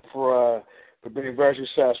you all for being very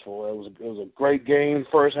successful. It was a great game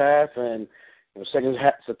first half, and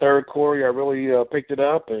the third quarter, you really picked it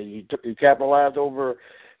up, and you capitalized over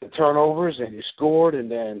the turnovers, and you scored, and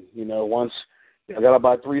then, once I got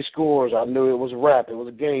about 3 scores, I knew it was a wrap. It was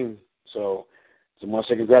a game. So I want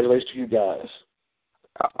to say congratulations to you guys.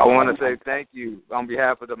 I want to say thank you on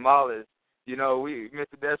behalf of the Maulers.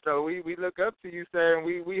 Mr. Destro, we look up to you, sir,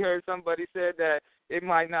 and we heard somebody said that it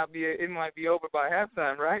might be over by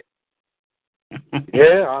halftime, right?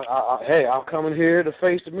 Yeah, hey, I'm coming here to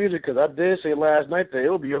face the music because I did say last night that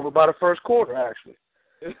it'll be over by the first quarter, actually.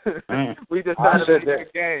 We just had a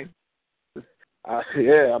big game. I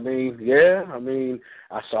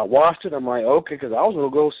watched it. I'm like, okay, because I was going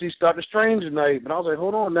to go see Doctor Strange tonight, but I was like,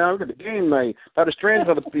 hold on now, we got the game night. Doctor Strange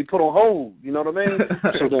got to be put on hold, you know what I mean?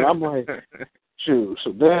 So then I'm like, shoot.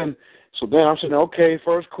 So then I'm saying, okay,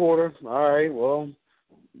 first quarter, all right, well,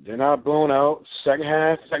 they're not blown out.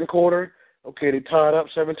 Second quarter, okay, they tied up,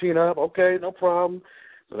 17 up, okay, no problem.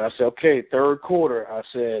 But I said, okay, third quarter, I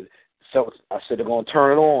said they're going to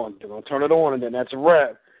turn it on. They're going to turn it on, and then that's a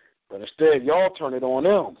wrap. But instead, y'all turn it on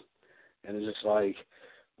them. And it's just like,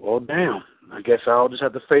 well, damn, I guess I'll just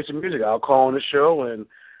have to face the music. I'll call on the show, and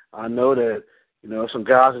I know that, some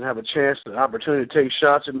guys can have an opportunity to take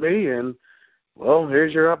shots at me, and, well,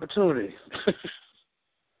 here's your opportunity.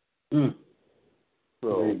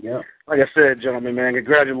 So, like I said, gentlemen, man,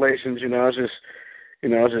 congratulations.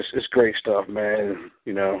 It's great stuff, man.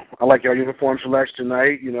 I like y'all uniform selection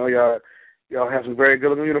tonight. Y'all have some very good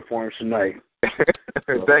looking uniforms tonight.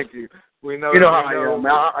 Thank you. We know. How I am,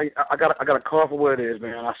 man. I got a call for what it is,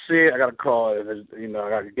 man. I see it. I got a call. I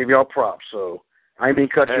got to give y'all props. So I ain't mean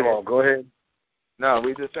to cut you off. Go ahead. No,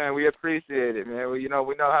 we just saying we appreciate it, man. We know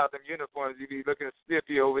how them uniforms, you be looking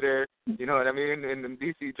spiffy over there, you know what I mean, in the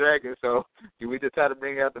DC Dragons. So we just try to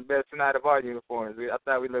bring out the best tonight of our uniforms. I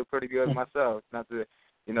thought we looked pretty good myself. Not to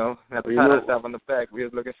pat ourselves on the back. We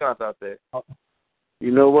was looking sharp out there.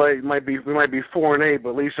 You know what? We might be 4-8, but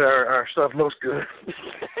at least our stuff looks good.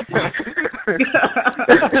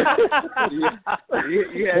 You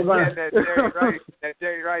had that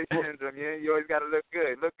Jerry Rice syndrome. You always got to look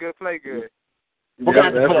good. Look good, play good. We're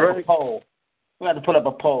going to have to put up a poll. We're going to put up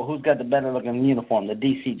a poll. Who's got the better looking uniform, the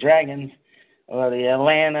DC Dragons or the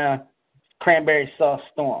Atlanta Cranberry Sauce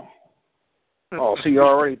Storm? Oh, so you're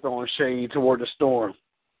already throwing shade toward the Storm.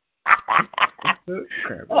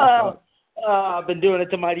 I've been doing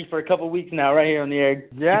it to Mighty for a couple of weeks now, right here on the air.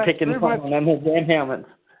 Yeah, picking fun on them damn helmets.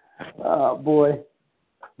 Oh, boy.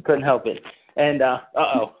 Couldn't help it. And,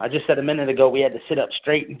 I just said a minute ago we had to sit up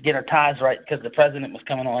straight and get our ties right because the president was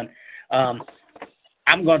coming on.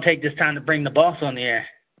 I'm going to take this time to bring the boss on the air.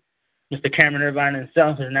 Mr. Cameron Irvine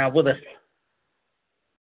himself is now with us.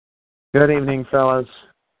 Good evening, fellas.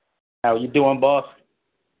 How you doing, boss?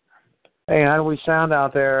 Hey, how do we sound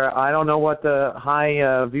out there? I don't know what the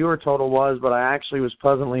high viewer total was, but I actually was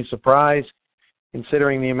pleasantly surprised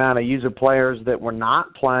considering the amount of user players that were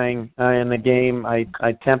not playing in the game. I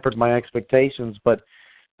tempered my expectations, but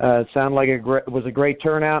it sounded like it was a great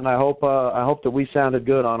turnout, and I hope that we sounded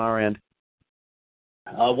good on our end.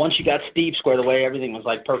 Once you got Steve squared away, everything was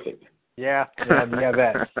like perfect. Yeah,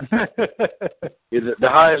 that. The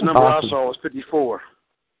highest number I saw was 54.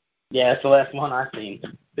 Yeah, that's the last one I've seen.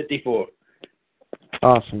 54.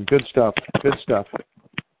 Awesome. Good stuff.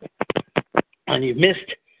 And you missed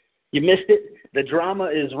it. The drama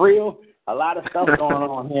is real. A lot of stuff going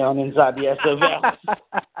on here on Inside the SFL.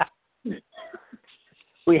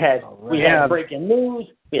 We had breaking news.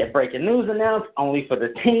 We had breaking news announced only for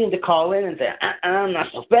the team to call in and say, I'm not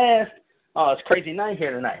so fast. Oh, it's crazy night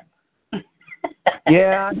here tonight.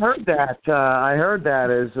 Yeah, I heard that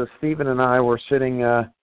as Stephen and I were sitting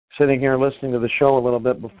here listening to the show a little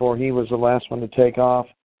bit before he was the last one to take off.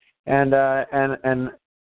 And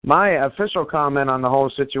my official comment on the whole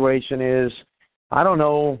situation is I don't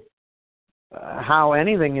know how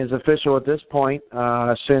anything is official at this point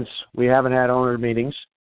since we haven't had owner meetings.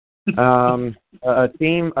 A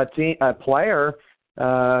player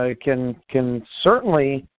can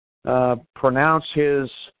certainly pronounce his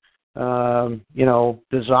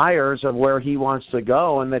desires of where he wants to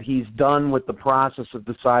go and that he's done with the process of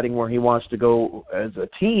deciding where he wants to go as a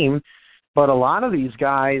team. But a lot of these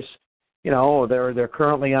guys, they're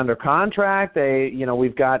currently under contract.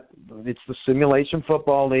 It's the Simulation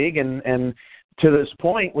Football League, and to this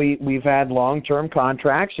point, we've had long-term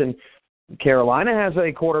contracts, and Carolina has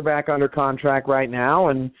a quarterback under contract right now,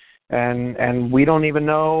 and we don't even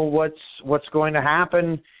know what's going to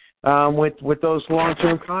happen with those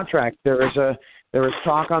long-term contracts. There is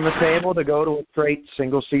talk on the table to go to a straight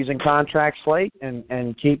single-season contract slate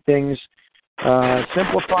and keep things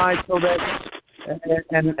simplified so that.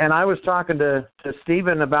 And I was talking to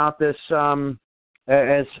Stephen about this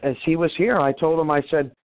as he was here. I told him, I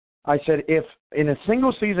said, if in a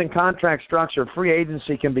single-season contract structure, free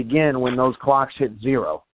agency can begin when those clocks hit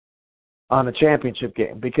zero on a championship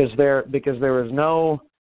game, because there is no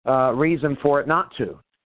reason for it not to.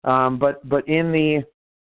 But in the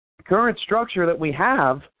current structure that we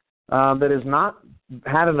have, that has not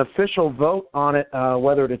had an official vote on it,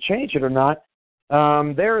 whether to change it or not,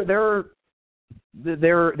 there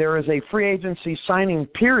is a free agency signing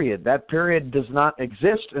period. That period does not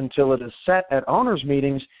exist until it is set at owners'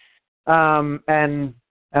 meetings, and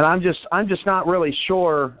I'm just not really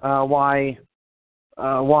sure why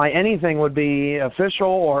anything would be official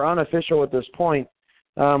or unofficial at this point.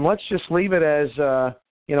 Let's just leave it as I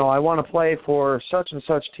want to play for such and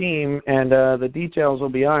such team, and the details will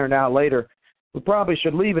be ironed out later. We probably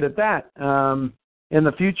should leave it at that in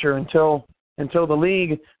the future until the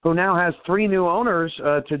league, who now has 3 new owners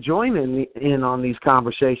to join in on these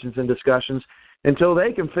conversations and discussions, until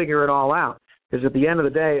they can figure it all out. Because at the end of the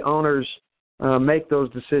day, owners make those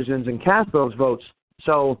decisions and cast those votes.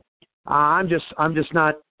 So I'm not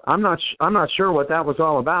sure what that was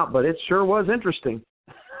all about, but it sure was interesting.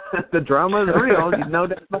 The drama is real, you know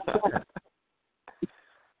that.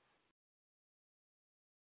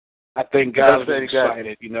 I think guys are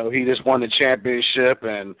excited. He just won the championship,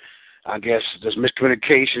 and I guess there's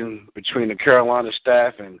miscommunication between the Carolina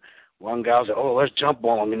staff, and one guy was like, "Oh, let's jump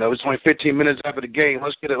on him. It's only 15 minutes after the game.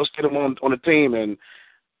 Let's get him on the team," and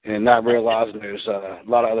not realizing there's a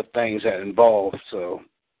lot of other things that involved. So,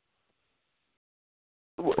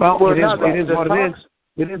 well, it is what it is.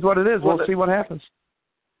 It is what it is. We'll see what happens.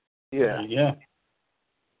 Yeah. Yeah.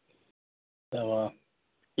 So,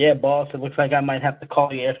 boss, it looks like I might have to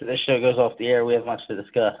call you after this show goes off the air. We have much to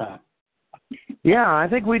discuss, huh? Yeah, I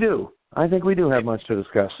think we do. I think we do have much to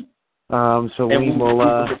discuss. So we will.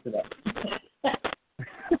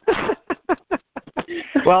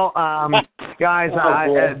 Well, guys,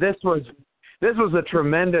 this was a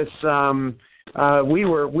tremendous. We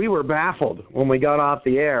were baffled when we got off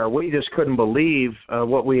the air. We just couldn't believe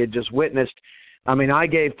what we had just witnessed. I mean, I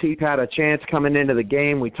gave T-Pat a chance coming into the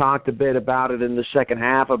game. We talked a bit about it in the second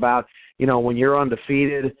half about, when you're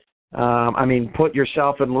undefeated. Put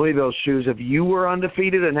yourself in Louisville's shoes. If you were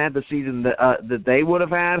undefeated and had the season that they would have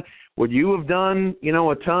had, would you have done,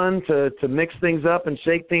 a ton to mix things up and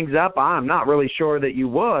shake things up? I'm not really sure that you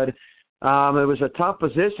would. It was a tough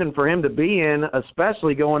position for him to be in,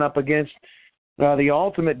 especially going up against the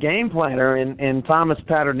ultimate game planner in Thomas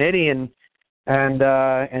Paternitti, and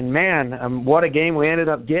man, what a game we ended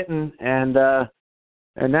up getting. And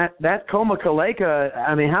that Koma Kaleka,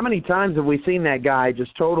 how many times have we seen that guy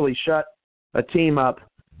just totally shut a team up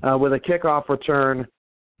with a kickoff return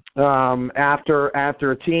after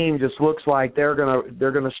a team just looks like they're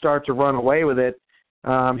gonna start to run away with it?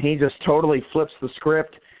 He just totally flips the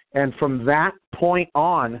script, and from that point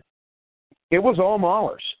on, it was all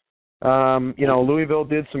Maulers. Louisville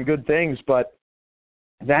did some good things, but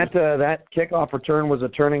that kickoff return was a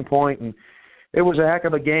turning point, and it was a heck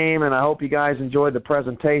of a game, and I hope you guys enjoyed the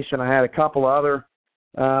presentation. I had a couple other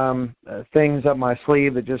things up my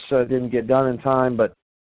sleeve that just didn't get done in time, but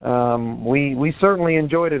we certainly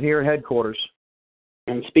enjoyed it here at headquarters.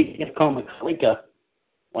 And speaking of Koma Kaleka,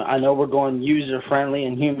 well, I know we're going user-friendly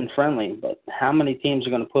and human-friendly, but how many teams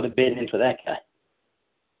are going to put a bid in for that guy?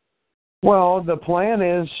 Well, the plan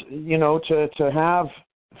is, to have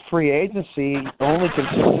free agency only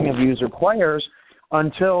consisting of user players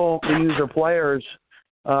until the user players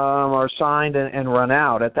are signed and run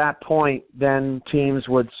out. At that point, then teams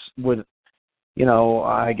would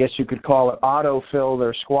I guess you could call it auto-fill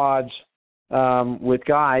their squads with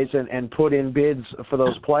guys and put in bids for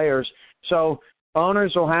those players. So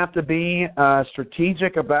owners will have to be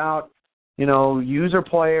strategic about, user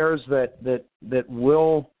players that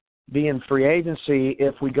will be in free agency.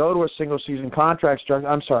 If we go to a single-season contract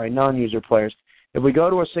structure, non-user players. If we go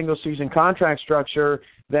to a single-season contract structure,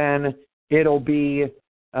 then it'll be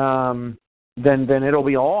then it'll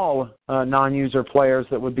be all non-user players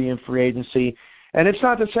that would be in free agency. And it's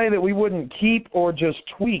not to say that we wouldn't keep or just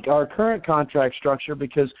tweak our current contract structure,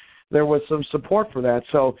 because there was some support for that.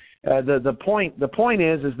 So the point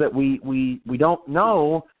is that we don't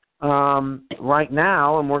know right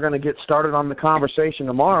now, and we're going to get started on the conversation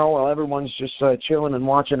tomorrow while everyone's just chilling and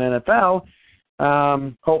watching NFL.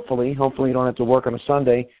 Hopefully you don't have to work on a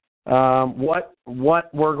Sunday. What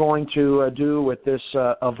we're going to do with this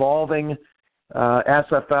evolving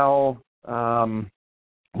SFL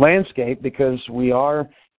landscape, because we are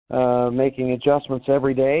making adjustments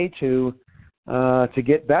every day to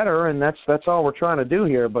get better, and that's all we're trying to do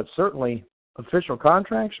here. But certainly, official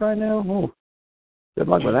contracts right now. Ooh, good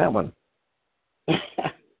luck with that one.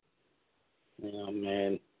 Oh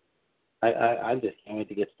man, I just can't wait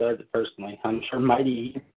to get started. Personally, I'm sure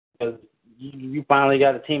Mighty, because you finally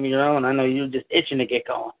got a team of your own. I know you're just itching to get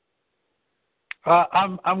going.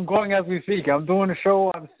 I'm going as we speak. I'm doing a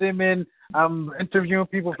show. I'm simming. I'm interviewing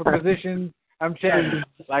people for positions. I'm chatting.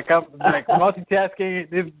 I'm multitasking.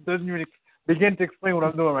 This doesn't even begin to explain what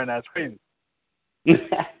I'm doing right now. It's crazy.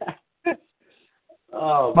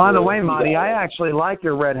 By the way, Marty, I actually like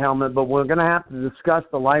your red helmet, but we're going to have to discuss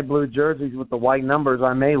the light blue jerseys with the white numbers.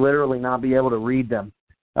 I may literally not be able to read them,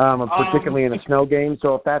 particularly in a snow game.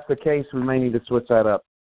 So if that's the case, we may need to switch that up.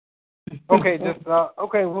 Okay,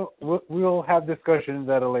 we'll have discussions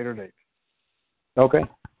at a later date. Okay.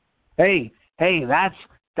 Hey,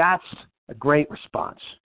 that's a great response.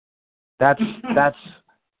 That's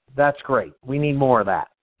great. We need more of that.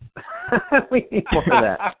 We need more of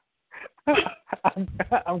that.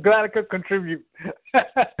 I'm glad I could contribute.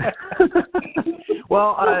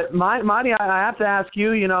 Well, Marty, I have to ask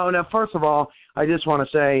you. Now, first of all, I just want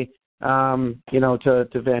to say,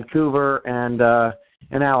 to Vancouver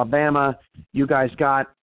and Alabama, you guys got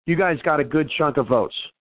a good chunk of votes.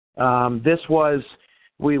 This was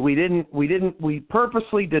we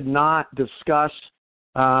purposely did not discuss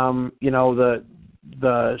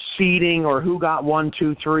the seeding or who got 1,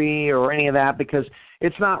 2, 3 or any of that, because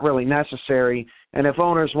it's not really necessary. And if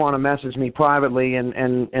owners want to message me privately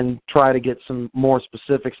and try to get some more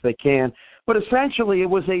specifics, they can. But essentially, it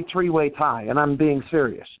was a 3-way tie, and I'm being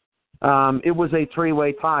serious. It was a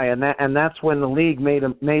 3-way tie, and that's when the league made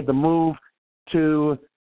the move to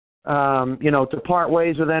part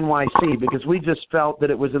ways with NYC, because we just felt that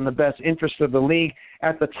it was in the best interest of the league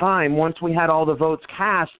at the time. Once we had all the votes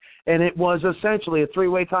cast, and it was essentially a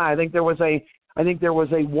 3-way tie. I think there was a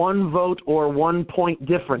 1 vote or 1 point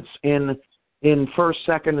difference in first,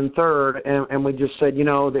 second, and third, and we just said,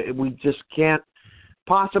 that we just can't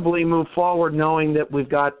possibly move forward knowing that we've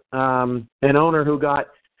got an owner who got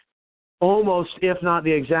almost, if not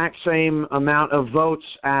the exact same amount of votes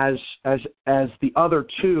as the other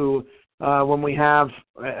two, when we have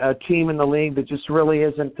a team in the league that just really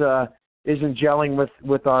isn't gelling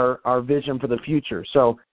with our vision for the future.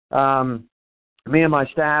 So me and my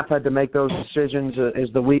staff had to make those decisions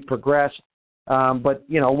as the week progressed. But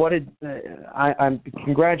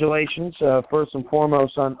congratulations first and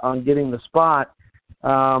foremost on getting the spot.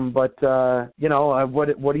 What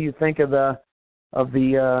do you think of the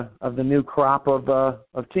new crop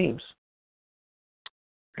of teams?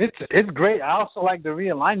 It's great. I also like the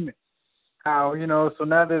realignment. How so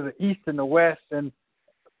now there's the East and the West, and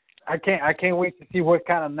I can't wait to see what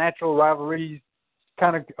kind of natural rivalries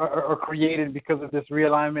kind of are created because of this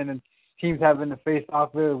realignment and teams having to face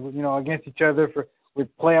off against each other with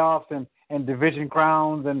playoffs and division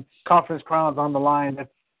crowns and conference crowns on the line.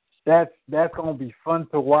 That's going to be fun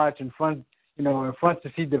to watch and fun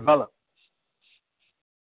to see develop.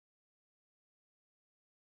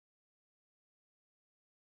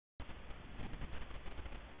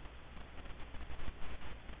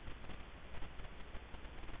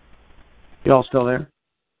 Y'all still there?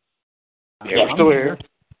 Yeah, I'm still here.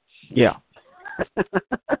 Yeah.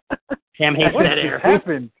 Cam hates that air.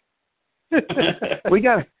 Happened. We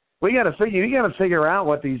got to figure out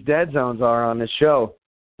what these dead zones are on this show.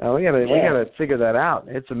 We got to figure that out.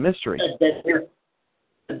 It's a mystery. That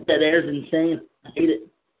air's insane. I hate it.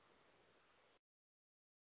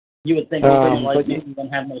 You would think nobody like me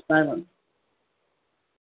wouldn't have no silence.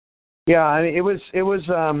 Yeah, I mean, it was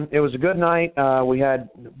a good night. We had,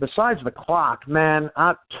 besides the clock, man,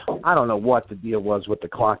 I don't know what the deal was with the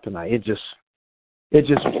clock tonight. It just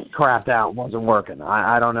crapped out, wasn't working.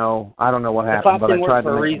 I don't know what happened, but I tried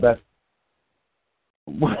to make the best.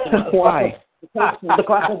 Why? The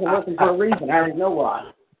clock wasn't working for a reason. I already know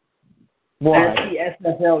why. Why? That's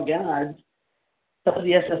the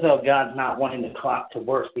SFL gods not wanting the clock to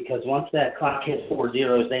work, because once that clock hit 4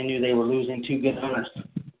 zeros, they knew they were losing 2 good owners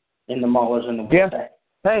in the Maulers and the Wolfpack. Yeah.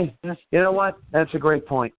 Hey, you know what? That's a great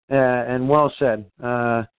point, and well said.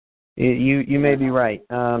 You may be right,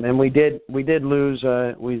 and we did lose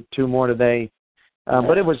 2 more today,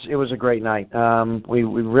 but it was a great night. We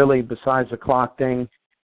really, besides the clock thing,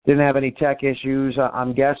 didn't have any tech issues.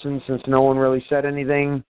 I'm guessing since no one really said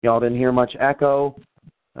anything, y'all didn't hear much echo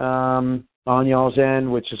on y'all's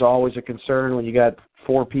end, which is always a concern when you got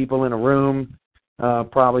 4 people in a room,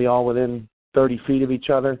 probably all within 30 feet of each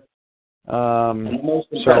other. And the most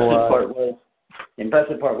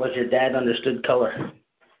impressive part was your dad understood color.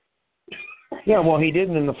 Yeah, well, he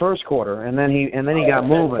didn't in the first quarter, and then he got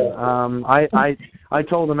moving. I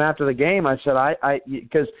told him after the game, I said,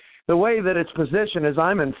 because the way that it's positioned is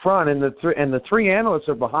I'm in front, and the 3 analysts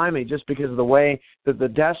are behind me just because of the way that the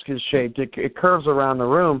desk is shaped. It curves around the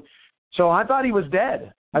room. So I thought he was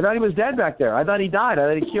dead. I thought he was dead back there. I thought he died. I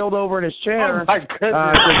thought he keeled over in his chair. Oh my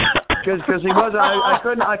goodness! Because he was,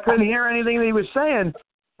 I couldn't hear anything that he was saying,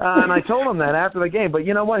 and I told him that after the game. But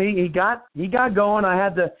you know what? He got going. I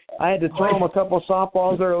had to throw him a couple of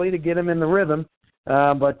softballs early to get him in the rhythm.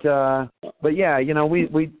 But yeah, you know,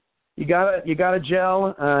 you gotta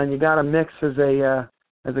gel and you gotta mix as a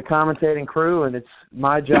commentating crew, and it's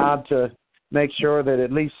my job to make sure that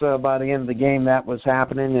at least by the end of the game that was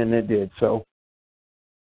happening, and it did. So.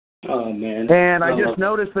 Oh, man. And I just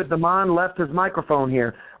noticed that Damon left his microphone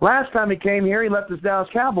here. Last time he came here, he left his Dallas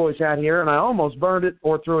Cowboys hat here, and I almost burned it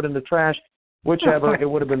or threw it in the trash, whichever. It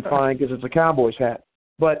would have been fine because it's a Cowboys hat.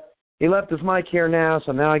 But he left his mic here now,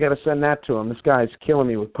 so now I got to send that to him. This guy's killing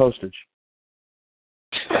me with postage.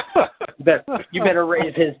 You better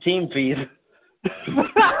raise his team fees.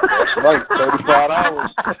 That's right,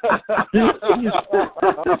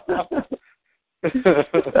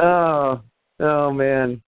 $35. Oh,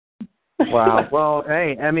 man. Wow. Well,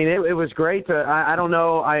 hey, I mean, it was great. I don't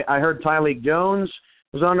know. I heard Tyleek Jones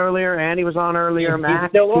was on earlier. Andy was on earlier.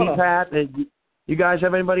 Mac, Pat. You guys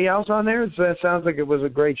have anybody else on there? It sounds like it was a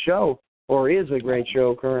great show, or is a great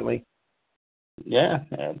show currently. Yeah,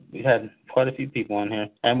 we had quite a few people on here,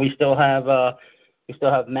 and we still have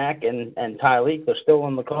Mac and Tyleek. They're still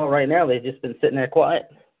on the call right now. They've just been sitting there quiet.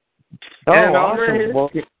 Oh, awesome.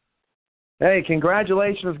 Well, hey,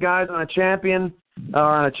 congratulations, guys, on a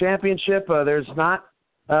championship. There's not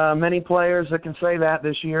many players that can say that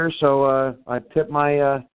this year, so I tip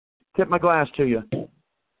my glass to you.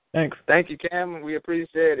 Thanks. Thank you, Cam. We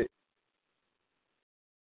appreciate it.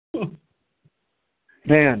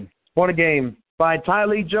 Man, what a game by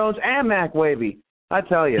Tyleek Jones and Mac Wavy. I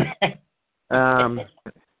tell you. And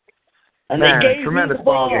man, tremendous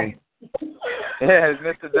ball game. Yeah, it's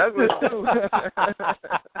Mr. Douglas too.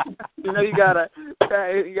 You know you gotta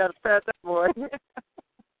pat that boy.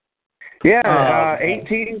 Yeah,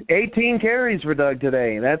 18 carries for Doug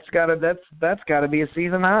today. That's gotta be a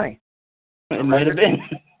season high. It might have been.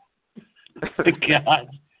 God.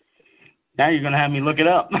 Now you're gonna have me look it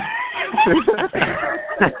up.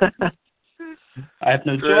 I have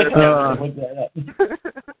no choice. Look that up.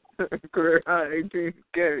 Career high 18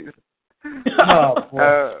 carries. Oh,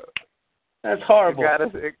 boy. That's horrible.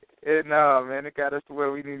 It got us to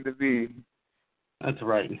where we need to be. That's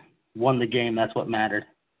right. Won the game. That's what mattered.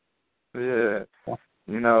 Yeah.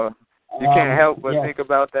 You know, you can't help but think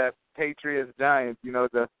about that Patriots-Giants, you know,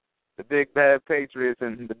 the big bad Patriots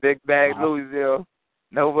and the big bad Louisville.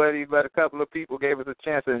 Nobody but a couple of people gave us a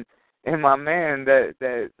chance. And my man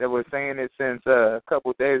that was saying it since a couple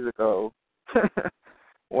of days ago.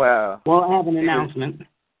 Wow. Well, I have an announcement.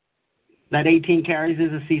 That 18 carries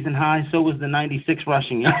is a season high. So was the 96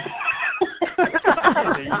 rushing yards.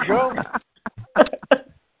 There you go.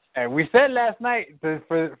 And we said last night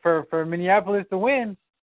for Minneapolis to win,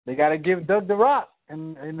 they got to give Doug the rock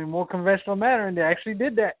in a more conventional manner, and they actually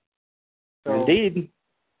did that. So, indeed.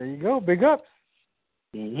 There you go. Big ups.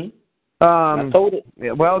 Mm-hmm. I told it.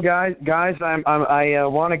 Well, guys, I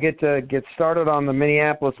want to get started on the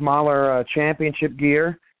Minneapolis Mahler championship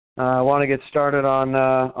gear. I want to get started on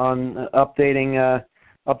updating our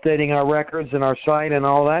records and our site and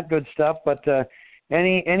all that good stuff. But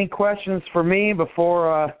any questions for me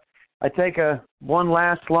before I take one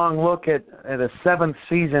last long look at a 7th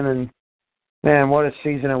season? And man, what a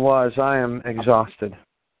season it was! I am exhausted.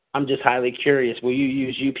 I'm just highly curious. Will you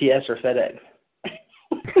use UPS or FedEx?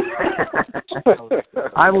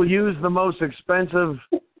 I will use the most expensive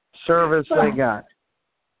service they got.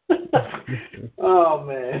 Oh,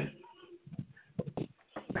 man.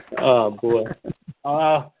 Oh, boy.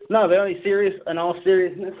 No, the only in all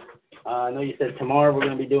seriousness, I know you said tomorrow we're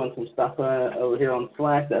going to be doing some stuff over here on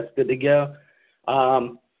Slack. That's good to go.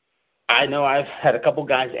 I know I've had a couple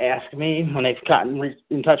guys ask me when they've gotten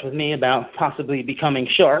in touch with me about possibly becoming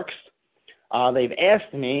Sharks. They've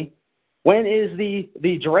asked me, when is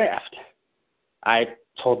the draft? I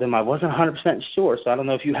told them I wasn't 100% sure, so I don't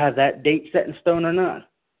know if you have that date set in stone or not.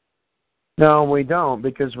 No, we don't,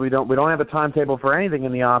 because we don't have a timetable for anything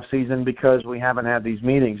in the off season because we haven't had these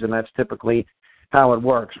meetings, and that's typically how it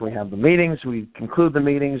works. We have the meetings, we conclude the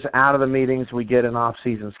meetings. Out of the meetings, we get an off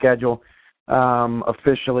season schedule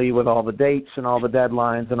officially with all the dates and all the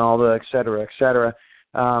deadlines and all the et cetera, et cetera.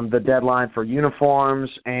 The deadline for uniforms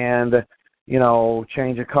and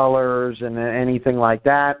change of colors and anything like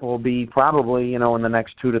that will be probably in the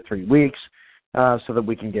next 2 to 3 weeks. So that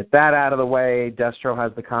we can get that out of the way. Destro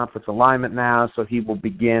has the conference alignment now, so he will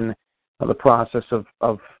begin the process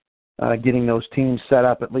of getting those teams set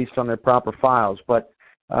up, at least on their proper files. But,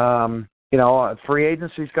 free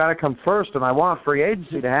agency's got to come first, and I want free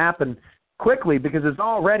agency to happen quickly because it's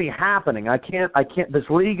already happening. I can't, this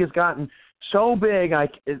league has gotten so big,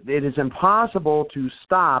 it is impossible to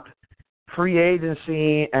stop free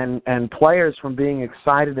agency and players from being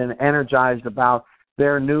excited and energized about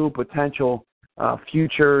their new potential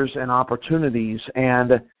futures and opportunities,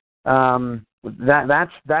 and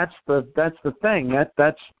that's the thing.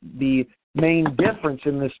 That's the main difference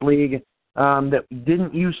in this league that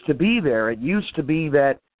didn't used to be there. It used to be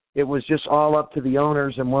that it was just all up to the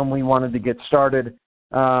owners, and when we wanted to get started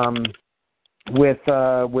with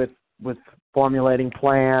formulating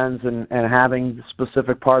plans and having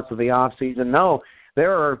specific parts of the off season. No,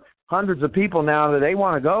 there are hundreds of people now that they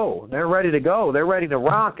want to go. They're ready to go. They're ready to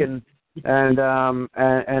rock, and so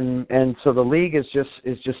the league is just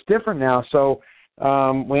different now. So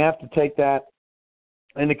we have to take that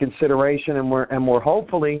into consideration, and we're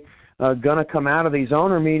hopefully going to come out of these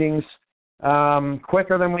owner meetings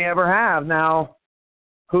quicker than we ever have. Now,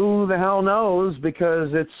 who the hell knows? Because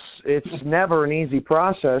it's never an easy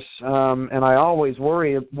process, and I always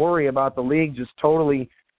worry about the league just totally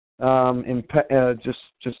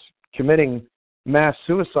just committing mass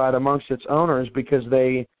suicide amongst its owners because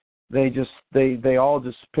they all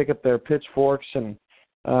just pick up their pitchforks and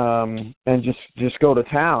just go to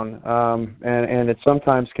town, and it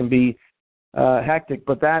sometimes can be hectic.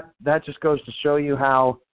 But that just goes to show you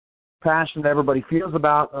how passionate everybody feels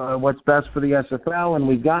about what's best for the SFL, and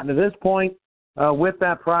we've gotten to this point with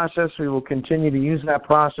that process. We will continue to use that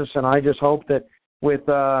process, and I just hope that with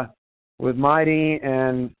Mighty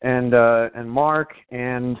and Mark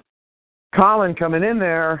and Colin coming in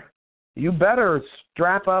there, you better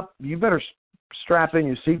strap in your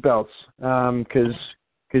seatbelts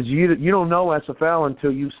because you don't know SFL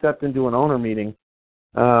until you stepped into an owner meeting.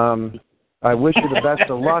 I wish you the best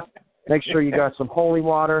of luck. Make sure you got some holy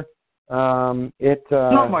water. Oh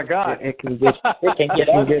my God! It can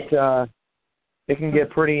get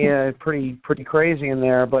pretty crazy in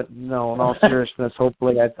there. But no, in all seriousness,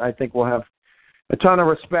 hopefully, I think we'll have a ton of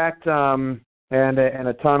respect and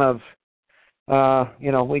a ton of.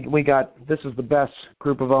 We got, this is the best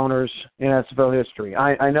group of owners in SFL history.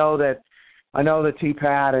 I know that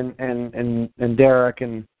T-Pat and Derek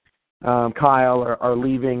and Kyle are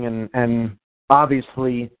leaving, and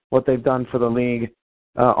obviously what they've done for the league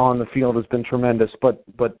on the field has been tremendous. But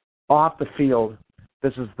off the field,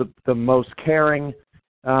 this is the most caring,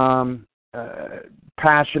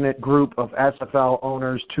 passionate group of SFL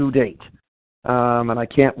owners to date. And I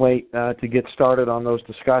can't wait to get started on those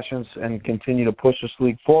discussions and continue to push this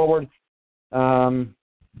league forward, and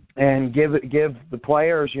give the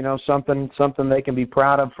players, something they can be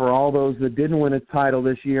proud of. For all those that didn't win a title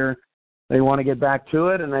this year, they want to get back to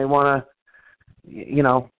it, and they want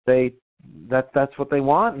to, that's what they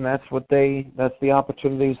want, and that's the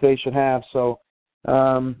opportunities they should have. So,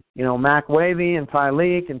 Mac Wavy and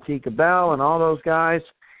Tyleek and Tika Bell and all those guys,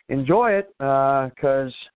 enjoy it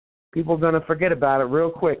because people are going to forget about it real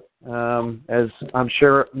quick, as I'm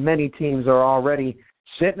sure many teams are already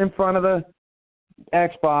sitting in front of the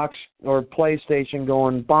Xbox or PlayStation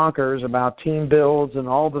going bonkers about team builds and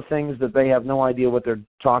all the things that they have no idea what they're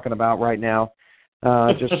talking about right now.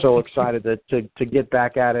 Just so excited to get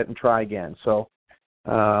back at it and try again. So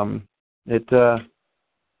it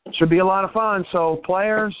should be a lot of fun. So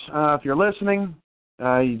players, if you're listening,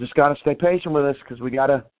 you just got to stay patient with us because we got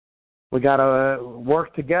to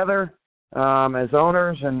work together as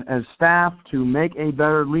owners and as staff to make a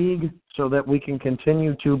better league so that we can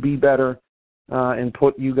continue to be better and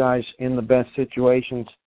put you guys in the best situations.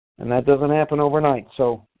 And that doesn't happen overnight.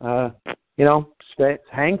 So, hang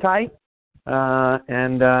tight,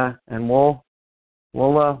 and we'll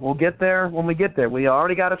get there when we get there. We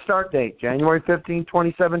already got a start date, January 15,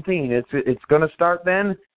 2017. It's going to start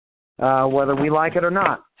then, whether we like it or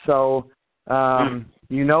not. So,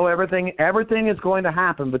 everything is going to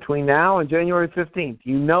happen between now and January 15th.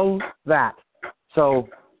 You know that. So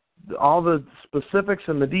all the specifics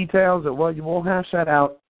and the details, we'll hash that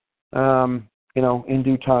out, in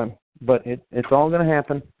due time. But it's all going to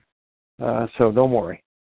happen. So don't worry.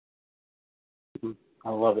 I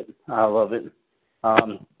love it. I love it.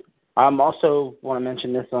 I'm also want to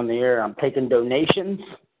mention this on the air. I'm taking donations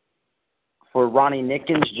for Ronnie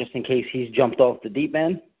Nickens just in case he's jumped off the deep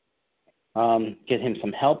end. Get him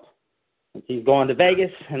some help. He's going to Vegas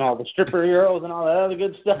and all the stripper girls and all that other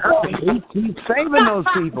good stuff. He's saving those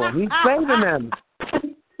people. He's saving them.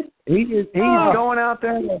 He's going out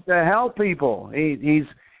there to help people. He's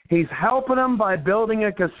helping them by building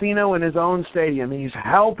a casino in his own stadium. He's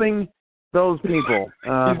helping those people.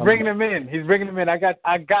 He's bringing them in. I got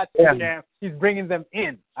you, Cam. He's bringing them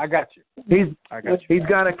in. I got you. He's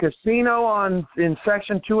got a casino in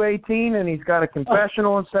Section 218, and he's got a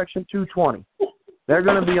confessional in Section 220. They're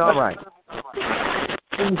going to be all right.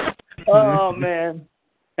 Oh, man.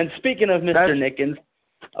 And speaking of Mr. Nickens,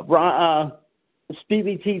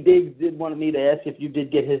 Stevie T. Diggs did want me to ask if you did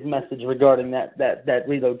get his message regarding that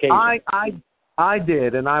relocation. I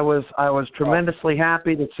did, and I was tremendously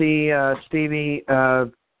happy to see Stevie,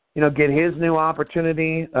 get his new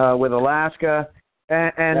opportunity with Alaska,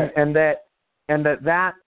 and that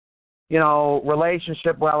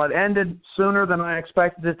relationship, while it ended sooner than I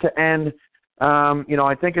expected it to end,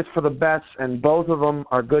 I think it's for the best, and both of them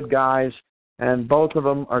are good guys, and both of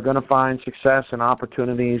them are going to find success and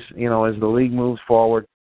opportunities, as the league moves forward.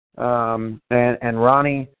 And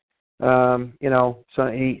Ronnie, so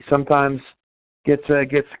he sometimes gets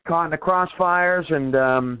caught in the crossfires and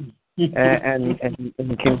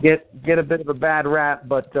can get a bit of a bad rap,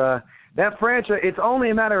 but that franchise, it's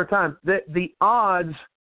only a matter of time. The odds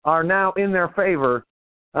are now in their favor.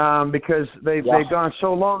 Because they've gone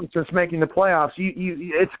so long since making the playoffs.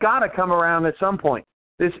 It's got to come around at some point.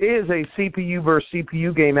 This is a CPU versus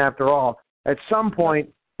CPU game after all. At some point,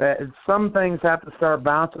 some things have to start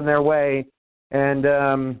bouncing their way, and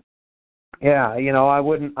I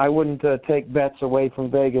wouldn't take bets away from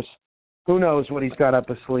Vegas. Who knows what he's got up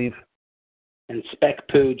his sleeve? And Spec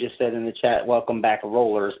Poo just said in the chat, "Welcome back,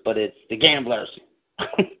 Rollers," but it's the Gamblers.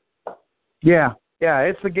 Yeah,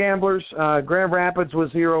 it's the Gamblers. Grand Rapids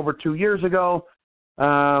was here over 2 years ago,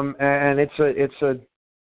 and it's a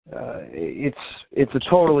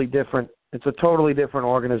totally different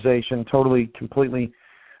organization, completely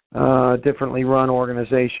differently run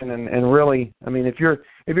organization, and really, I mean, if you're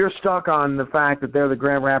stuck on the fact that they're the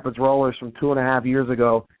Grand Rapids Rollers from 2.5 years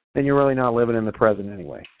ago, then you're really not living in the present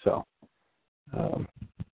anyway. So,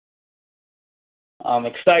 I'm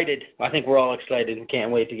excited. I think we're all excited and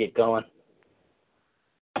can't wait to get going.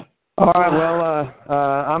 All right, well,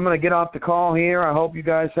 I'm going to get off the call here. I hope you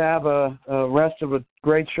guys have a rest of a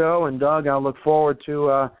great show, and Doug, I'll look forward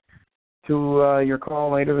to your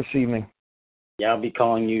call later this evening. Yeah, I'll be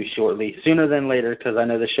calling you shortly, sooner than later, because I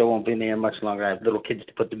know the show won't be in the air much longer. I have little kids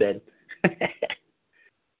to put to bed.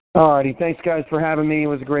 All righty, thanks guys for having me. It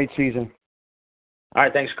was a great season. All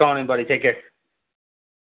right, thanks for calling in, buddy. Take care.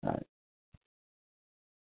 All right.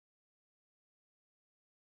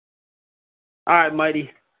 All right, Mighty.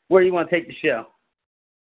 Where do you want to take the show?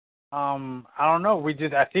 I don't know.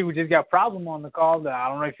 I see we just got Problem on the call. But I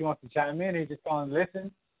don't know if he wants to chime in or he just calling to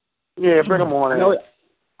listen. Yeah, bring him on.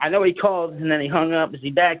 I know he called and then he hung up. Is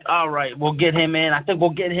he back? All right, we'll get him in. I think we'll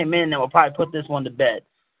get him in, then we'll probably put this one to bed.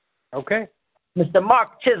 Okay. Mr.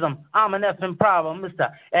 Mark Chisholm, I'm an effing problem.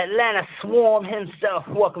 Mr. Atlanta Swarm himself.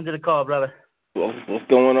 Welcome to the call, brother. What's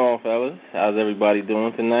going on, fellas? How's everybody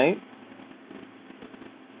doing tonight?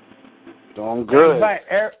 Doing good.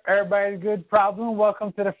 Everybody's good. Problem.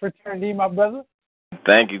 Welcome to the fraternity, my brother.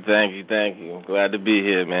 Thank you. Glad to be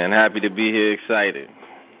here, man. Happy to be here. Excited.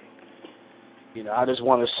 I just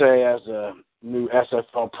want to say, as the new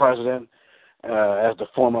SFL president, as the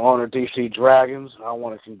former owner of DC Dragons, I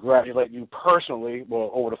want to congratulate you personally,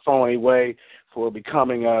 well, over the phone anyway, for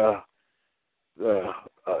becoming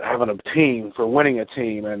having a team, for winning a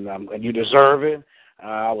team, and you deserve it.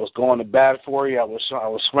 I was going to bat for you. I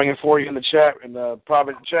was swinging for you in the chat, in the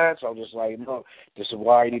private chats. I was just like, no, this is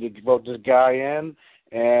why you need to vote this guy in,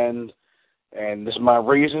 and this is my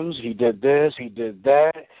reasons. He did this, he did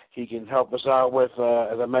that. He can help us out with,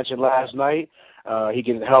 as I mentioned last night, he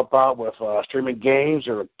can help out with streaming games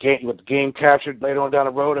or with the game captured later on down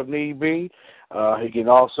the road if need be. He can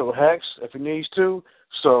also hex if he needs to.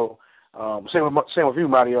 So same with you,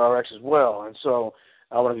 Mighty RX, as well. And so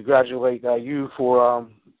I want to congratulate you for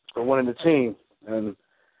winning the team, and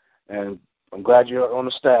I'm glad you're on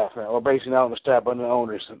the staff, man, or basically not on the staff, but on the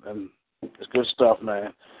owners, and it's good stuff,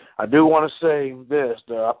 man. I do want to say this.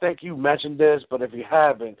 I think you mentioned this, but if you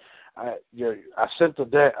haven't, I sent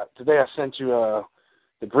today. I sent you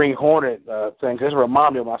the Green Hornet thing. Cause it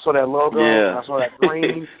reminded me of when I saw that logo, and I saw that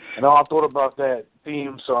green, and all I thought about that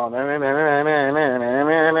theme song, and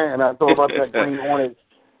I thought about that Green Hornet,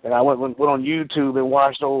 and I went on YouTube and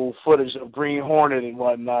watched old footage of Green Hornet and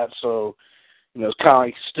whatnot. So, it's kind of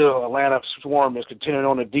like still Atlanta Swarm is continuing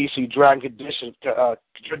on the DC Dragon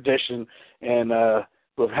tradition, and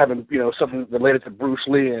with having something related to Bruce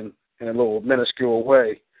Lee in a little minuscule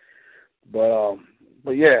way. But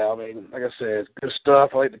yeah, I mean, like I said, good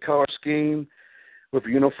stuff. I like the color scheme with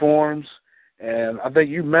uniforms. And I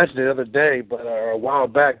think you mentioned it the other day, but a while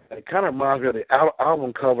back, it kind of reminds me of the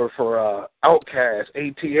album cover for Outkast,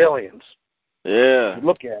 AT Aliens. Yeah. You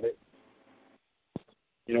look at it,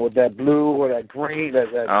 with that blue or that green.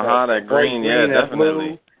 That green, yeah,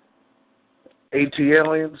 definitely. Blue, AT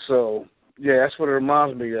Aliens, so, yeah, that's what it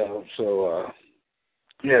reminds me of. So,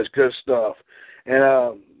 yeah, it's good stuff.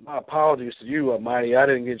 And my apologies to you, Mighty. I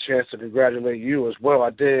didn't get a chance to congratulate you as well.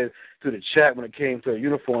 I did through the chat when it came to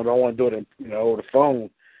uniforms. I want to do it, over the phone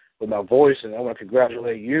with my voice, and I want to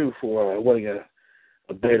congratulate you for winning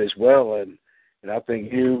a bid as well. And I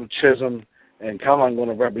think you, Chisholm, and Colin are going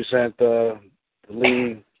to represent the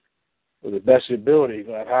league with the best ability. You're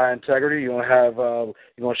going to have high integrity. You're going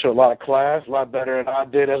to show a lot of class, a lot better than I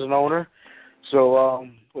did as an owner. So,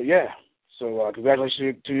 but yeah. So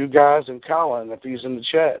congratulations to you guys and Colin if he's in the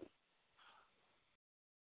chat.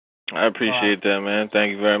 I appreciate that, man.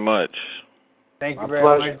 Thank you very much. Thank you very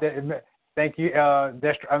much. Thank you,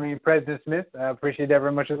 President Smith. I appreciate that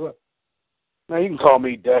very much as well. Man, you can call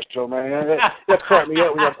me Destro, man. That crack me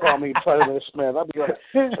up when you call me President Smith. I'll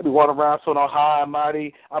be walking around feeling all high and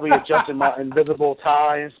mighty. I'll be adjusting my invisible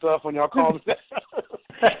tie and stuff when y'all call me that.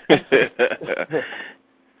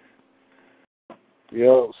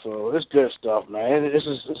 Yo, so it's good stuff, man. It's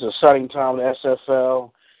an exciting time in the SFL,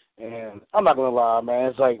 and I'm not going to lie, man.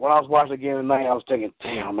 It's like when I was watching the game tonight, I was thinking,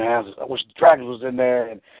 damn, man, I wish the Dragons was in there.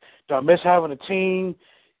 And do I miss having a team?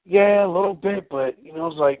 Yeah, a little bit, but,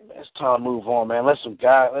 it's like it's time to move on, man. Let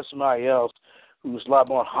somebody else who's a lot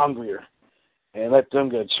more hungrier, and let them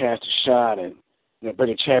get a chance to shine and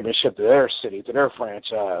bring a championship to their city, to their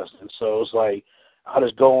franchise. And so it's like I'll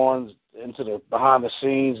just go on into the behind the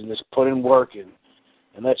scenes and just put in work and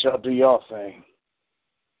let y'all do y'all thing.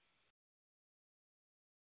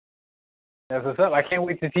 That's what's up. I can't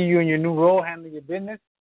wait to see you in your new role handling your business,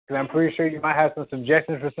 because I'm pretty sure you might have some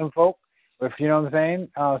suggestions for some folk, if you know what I'm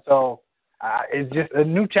saying. So it's just a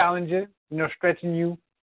new challenges, stretching you.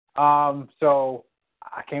 So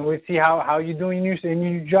I can't wait to see how you're doing in your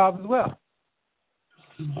new job as well.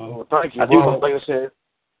 Well, thank you. Like I said,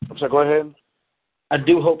 go ahead. I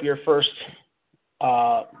do hope your first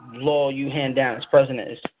law you hand down as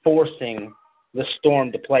president is forcing the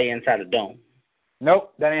Storm to play inside a dome.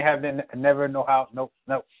 Nope, that ain't happening. Never know how. Nope.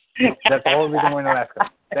 That's the whole reason we're in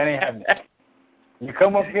Alaska. That ain't happening. You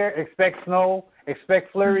come up here, expect snow,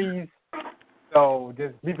 expect flurries. So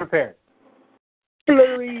just be prepared.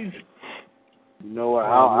 Flurries. You know what?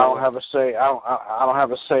 I don't have a say. I don't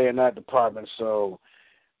have a say in that department. So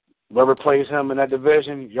whoever plays him in that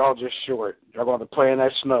division, y'all just short. Y'all going to play in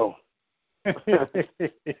that snow. You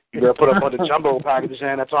better put a bunch of jumbo packages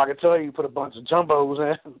in. That's all I can tell you. Put a bunch of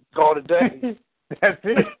jumbos in. Call it a day. That's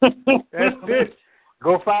it. That's it.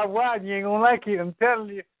 Go 5 wide. You ain't gonna like it. I'm telling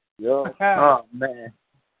you. Yo. Oh man,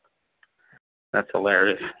 that's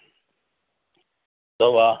hilarious.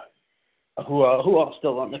 So, who else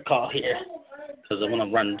still on the call here? Because I want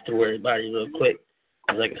to run through everybody real quick.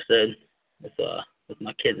 Like I said, with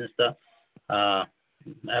my kids and stuff.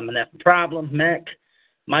 M&F Problem, Mac,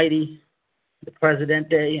 Mighty, the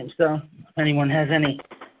Presidente himself. If anyone has any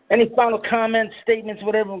final comments, statements,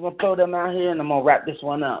 whatever, we're going to throw them out here, and I'm going to wrap this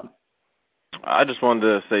one up. I just wanted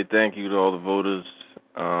to say thank you to all the voters,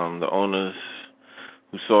 the owners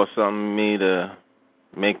who saw something in me to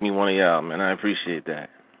make me one of y'all, man. I appreciate that.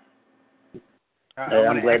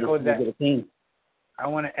 I'm glad to see the team. I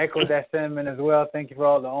want to echo that sentiment as well. Thank you for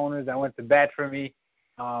all the owners that went to bat for me.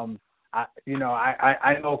 I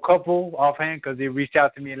know a couple offhand because they reached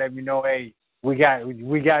out to me and let me know, hey, we got you.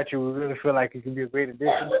 We really feel like it can be a great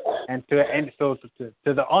addition. And to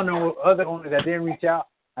the other owners that didn't reach out,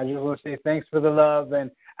 I just want to say thanks for the love, and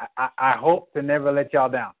I hope to never let y'all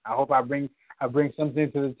down. I hope I bring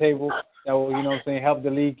something to the table that will, help the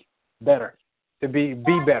league better, to be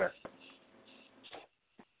better.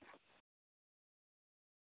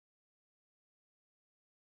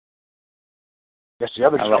 Guess the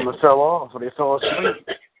other gentleman fell off, or they fell asleep.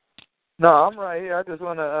 No, I'm right here. I just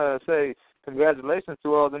want to say congratulations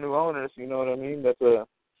to all the new owners. You know what I mean? It's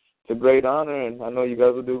a great honor, and I know you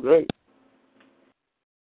guys will do great.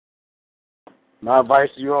 My advice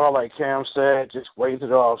to you all, like Cam said, just wait until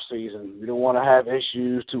the off season. You don't want to have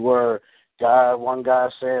issues to where one guy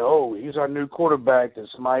say, oh, he's our new quarterback, then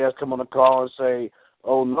somebody else come on the call and say,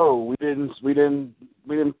 oh no, we didn't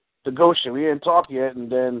negotiate, we didn't talk yet,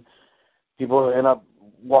 and then people end up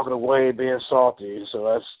walking away being salty.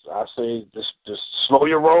 So I say just slow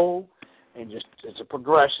your roll, and it's a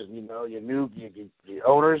progression. You know, your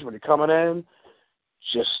owners when you're coming in,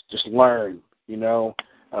 just learn. You know,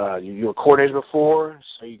 you were coordinated before,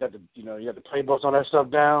 so you got the playbooks on that stuff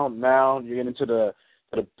down. Now you're getting into the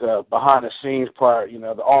behind the scenes part. You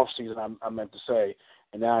know, the off season. I meant to say.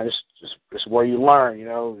 And now it's where you learn, you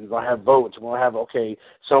know. You're going to have votes. We're going to have, okay,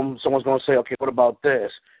 someone's going to say, okay, what about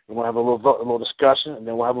this? We're going to have a little discussion, and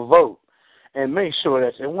then we'll have a vote. And make sure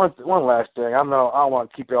that, and one last thing, I know I don't want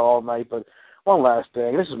to keep you all night, but one last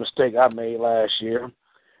thing, this is a mistake I made last year,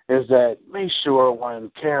 is that make sure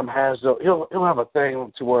when Cam has, he'll have a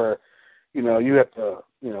thing to where, you know, you have to,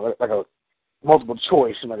 you know, like a multiple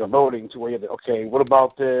choice, and like a voting to where you have to, okay, what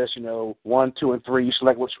about this? You know, 1, 2, and 3, you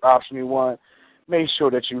select which option you want. Make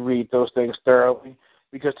sure that you read those things thoroughly,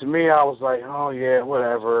 because to me, I was like, oh, yeah,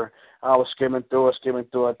 whatever. I was skimming through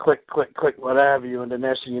it, click, what have you, and the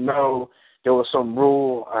next thing you know, there was some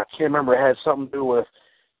rule. I can't remember. It had something to do with,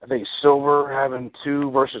 I think, silver having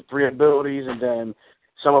 2 versus 3 abilities, and then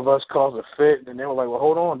some of us caused a fit, and they were like, well,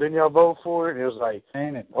 hold on, didn't y'all vote for it? And it was like,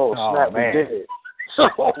 oh, snap, we did. So,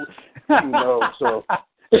 you know, so...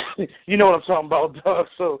 you know what I'm talking about, Doug.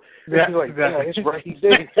 So yeah, like, exactly. Yeah, it's right. He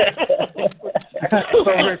did.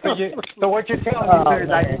 So what you're telling me, sir, is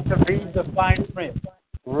I need to read the fine print.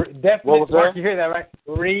 Definitely, Mark, you hear that, right?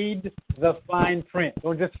 Read the fine print.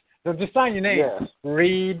 Don't just sign your name. Yes.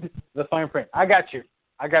 Read the fine print. I got you,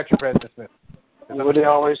 President Smith. What they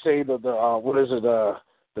always say, what is it?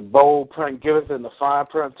 The bold print giveth and the fine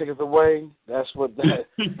print taketh away. That's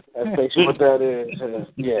basically what that is.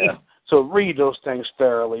 Yeah. So read those things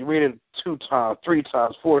thoroughly. Read it 2 times, 3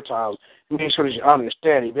 times, 4 times. Make sure that you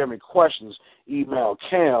understand it. If you have any questions, email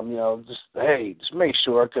Cam. You know, just make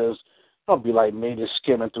sure, because don't be like me, just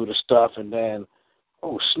skimming through the stuff and then,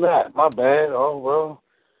 oh snap, my bad. Oh well.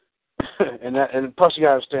 and plus you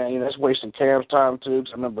gotta understand, you know, that's wasting Cam's time too.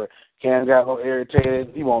 Because I remember Cam got a little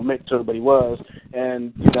irritated. He won't admit to it, but he was,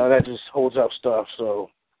 and you know that just holds up stuff. So.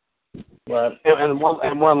 But and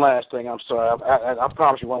one last thing, I'm sorry, I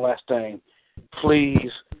promise you one last thing. Please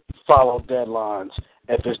follow deadlines.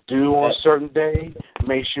 If it's due on a certain day,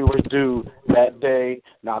 make sure it's due that day,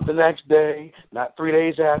 not the next day, not 3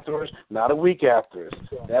 days afterwards, not a week afterwards.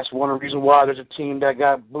 That's one of the reasons why there's a team that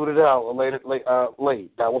got booted out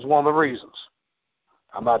late. That was one of the reasons.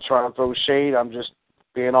 I'm not trying to throw shade. I'm just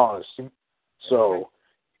being honest. So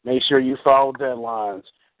make sure you follow deadlines.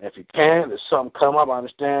 If you can, if something come up, I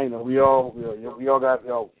understand. You know, we all got, you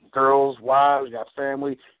know, girls, wives, we got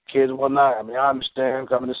family, kids, and whatnot. I mean, I understand.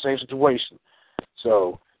 I'm in the same situation.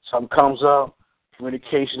 So, something comes up,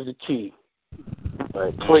 communication is the key.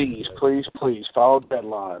 But please follow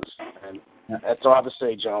deadlines. And that's all I have to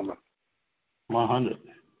say, gentlemen. 100.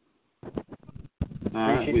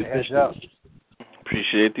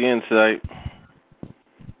 Appreciate the insight.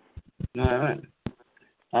 All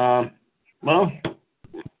right. Well,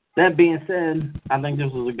 that being said, I think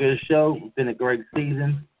this was a good show. It's been a great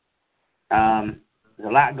season. There's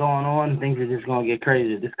a lot going on. Things are just going to get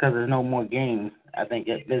crazy. Just because there's no more games, I think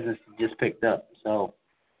that business just picked up. So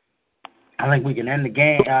I think we can end the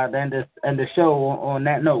game, end the show on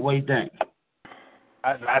that note. What do you think?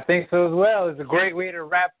 I think so as well. It's a great way to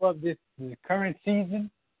wrap up this current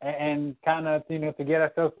season and kind of, you know, to get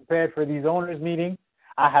ourselves prepared for these owners' meetings.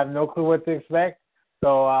 I have no clue what to expect.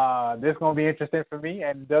 So this is going to be interesting for me.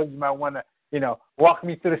 And Doug, you might want to, you know, walk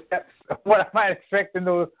me through the steps of what I might expect in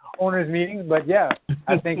those owners' meetings. But, yeah,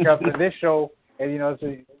 I think for this show, you know,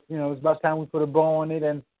 it's about time we put a bow on it.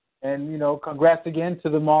 And you know, congrats again to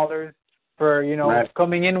the Maulers for, you know,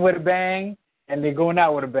 coming in with a bang and they're going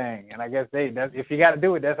out with a bang. And I guess if you got to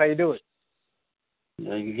do it, that's how you do it.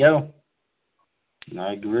 There you go.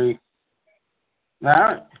 I agree. All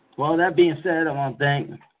right. Well, that being said, I want to thank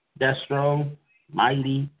Destro,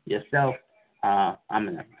 Mighty, yourself, I'm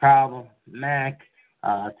in a problem, Mac,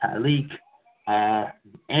 Tyleek,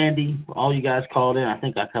 Andy, all you guys called in. I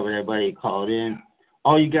think I covered everybody who called in.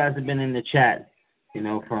 All you guys have been in the chat, you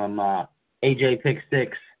know, from AJ Pick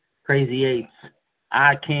 6, Crazy Eights,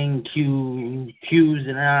 I King, Q's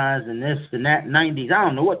and I's, and this and that, 90s. I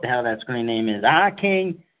don't know what the hell that screen name is. I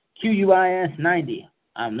King, QUIS 90.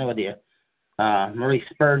 I have no idea. Marie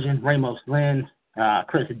Spurgeon, Ramos Lynn,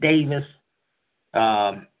 Chris Davis,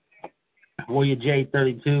 Warrior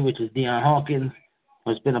J32, which is Deion Hawkins.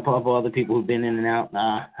 There's been a couple other people who've been in and out.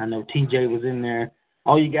 I know TJ was in there.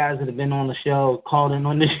 All you guys that have been on the show, called in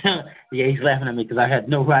on the show. Yeah, he's laughing at me because I had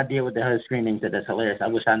no idea what the hell his screen name said. That's hilarious. I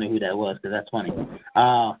wish I knew who that was because that's funny.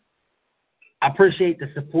 I appreciate the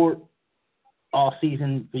support all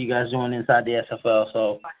season for you guys joining Inside the SFL.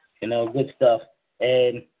 So, good stuff.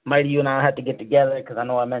 And Mighty, you and I had to get together because I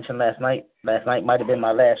know I mentioned last night. Last night might have been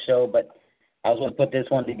my last show, but I was going to put this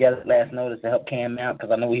one together last notice to help Cam out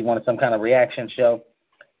because I know he wanted some kind of reaction show.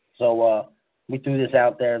 So we threw this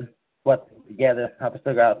out there, put it together, have to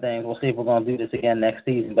figure out things. We'll see if we're going to do this again next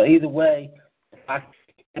season. But either way, I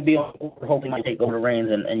can be on board. Hopefully, I might take over the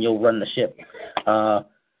reins and you'll run the ship. So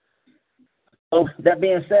that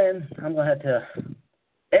being said, I'm going to have to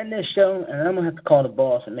end this show, and I'm going to have to call the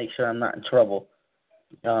boss and make sure I'm not in trouble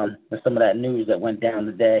with some of that news that went down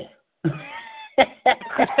today.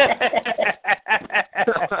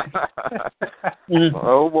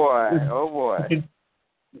 Oh boy.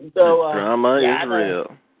 So drama is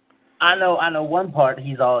real. I know one part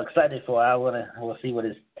he's all excited for. We'll see what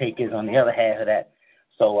his take is on the other half of that.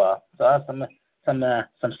 So I have some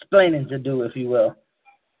explaining to do, if you will.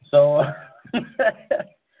 So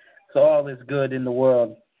so all is good in the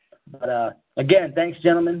world. But again, thanks,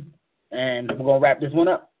 gentlemen, and we're gonna wrap this one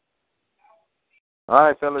up. All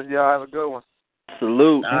right, fellas, y'all have a good one.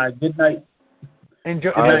 Salute. All right, good night.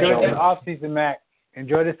 Enjoy night, this off season, Mac.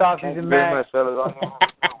 Enjoy this off season, Mac. Thank you very much, fellas.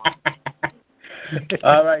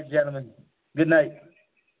 All right, gentlemen. Good night.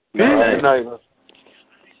 Good night.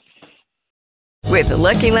 With the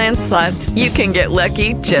Lucky Land Slots, you can get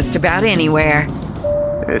lucky just about anywhere.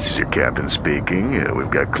 This is your captain speaking.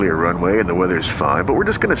 We've got clear runway and the weather's fine, but we're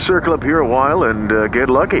just going to circle up here a while and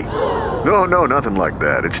get lucky. No, nothing like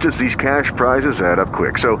that. It's just these cash prizes add up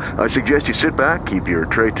quick. So I suggest you sit back, keep your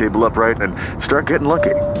tray table upright, and start getting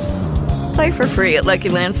lucky. Play for free at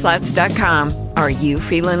LuckyLandSlots.com. Are you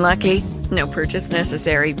feeling lucky? No purchase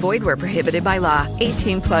necessary. Void where prohibited by law.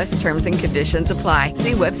 18+ terms and conditions apply.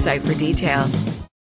 See website for details.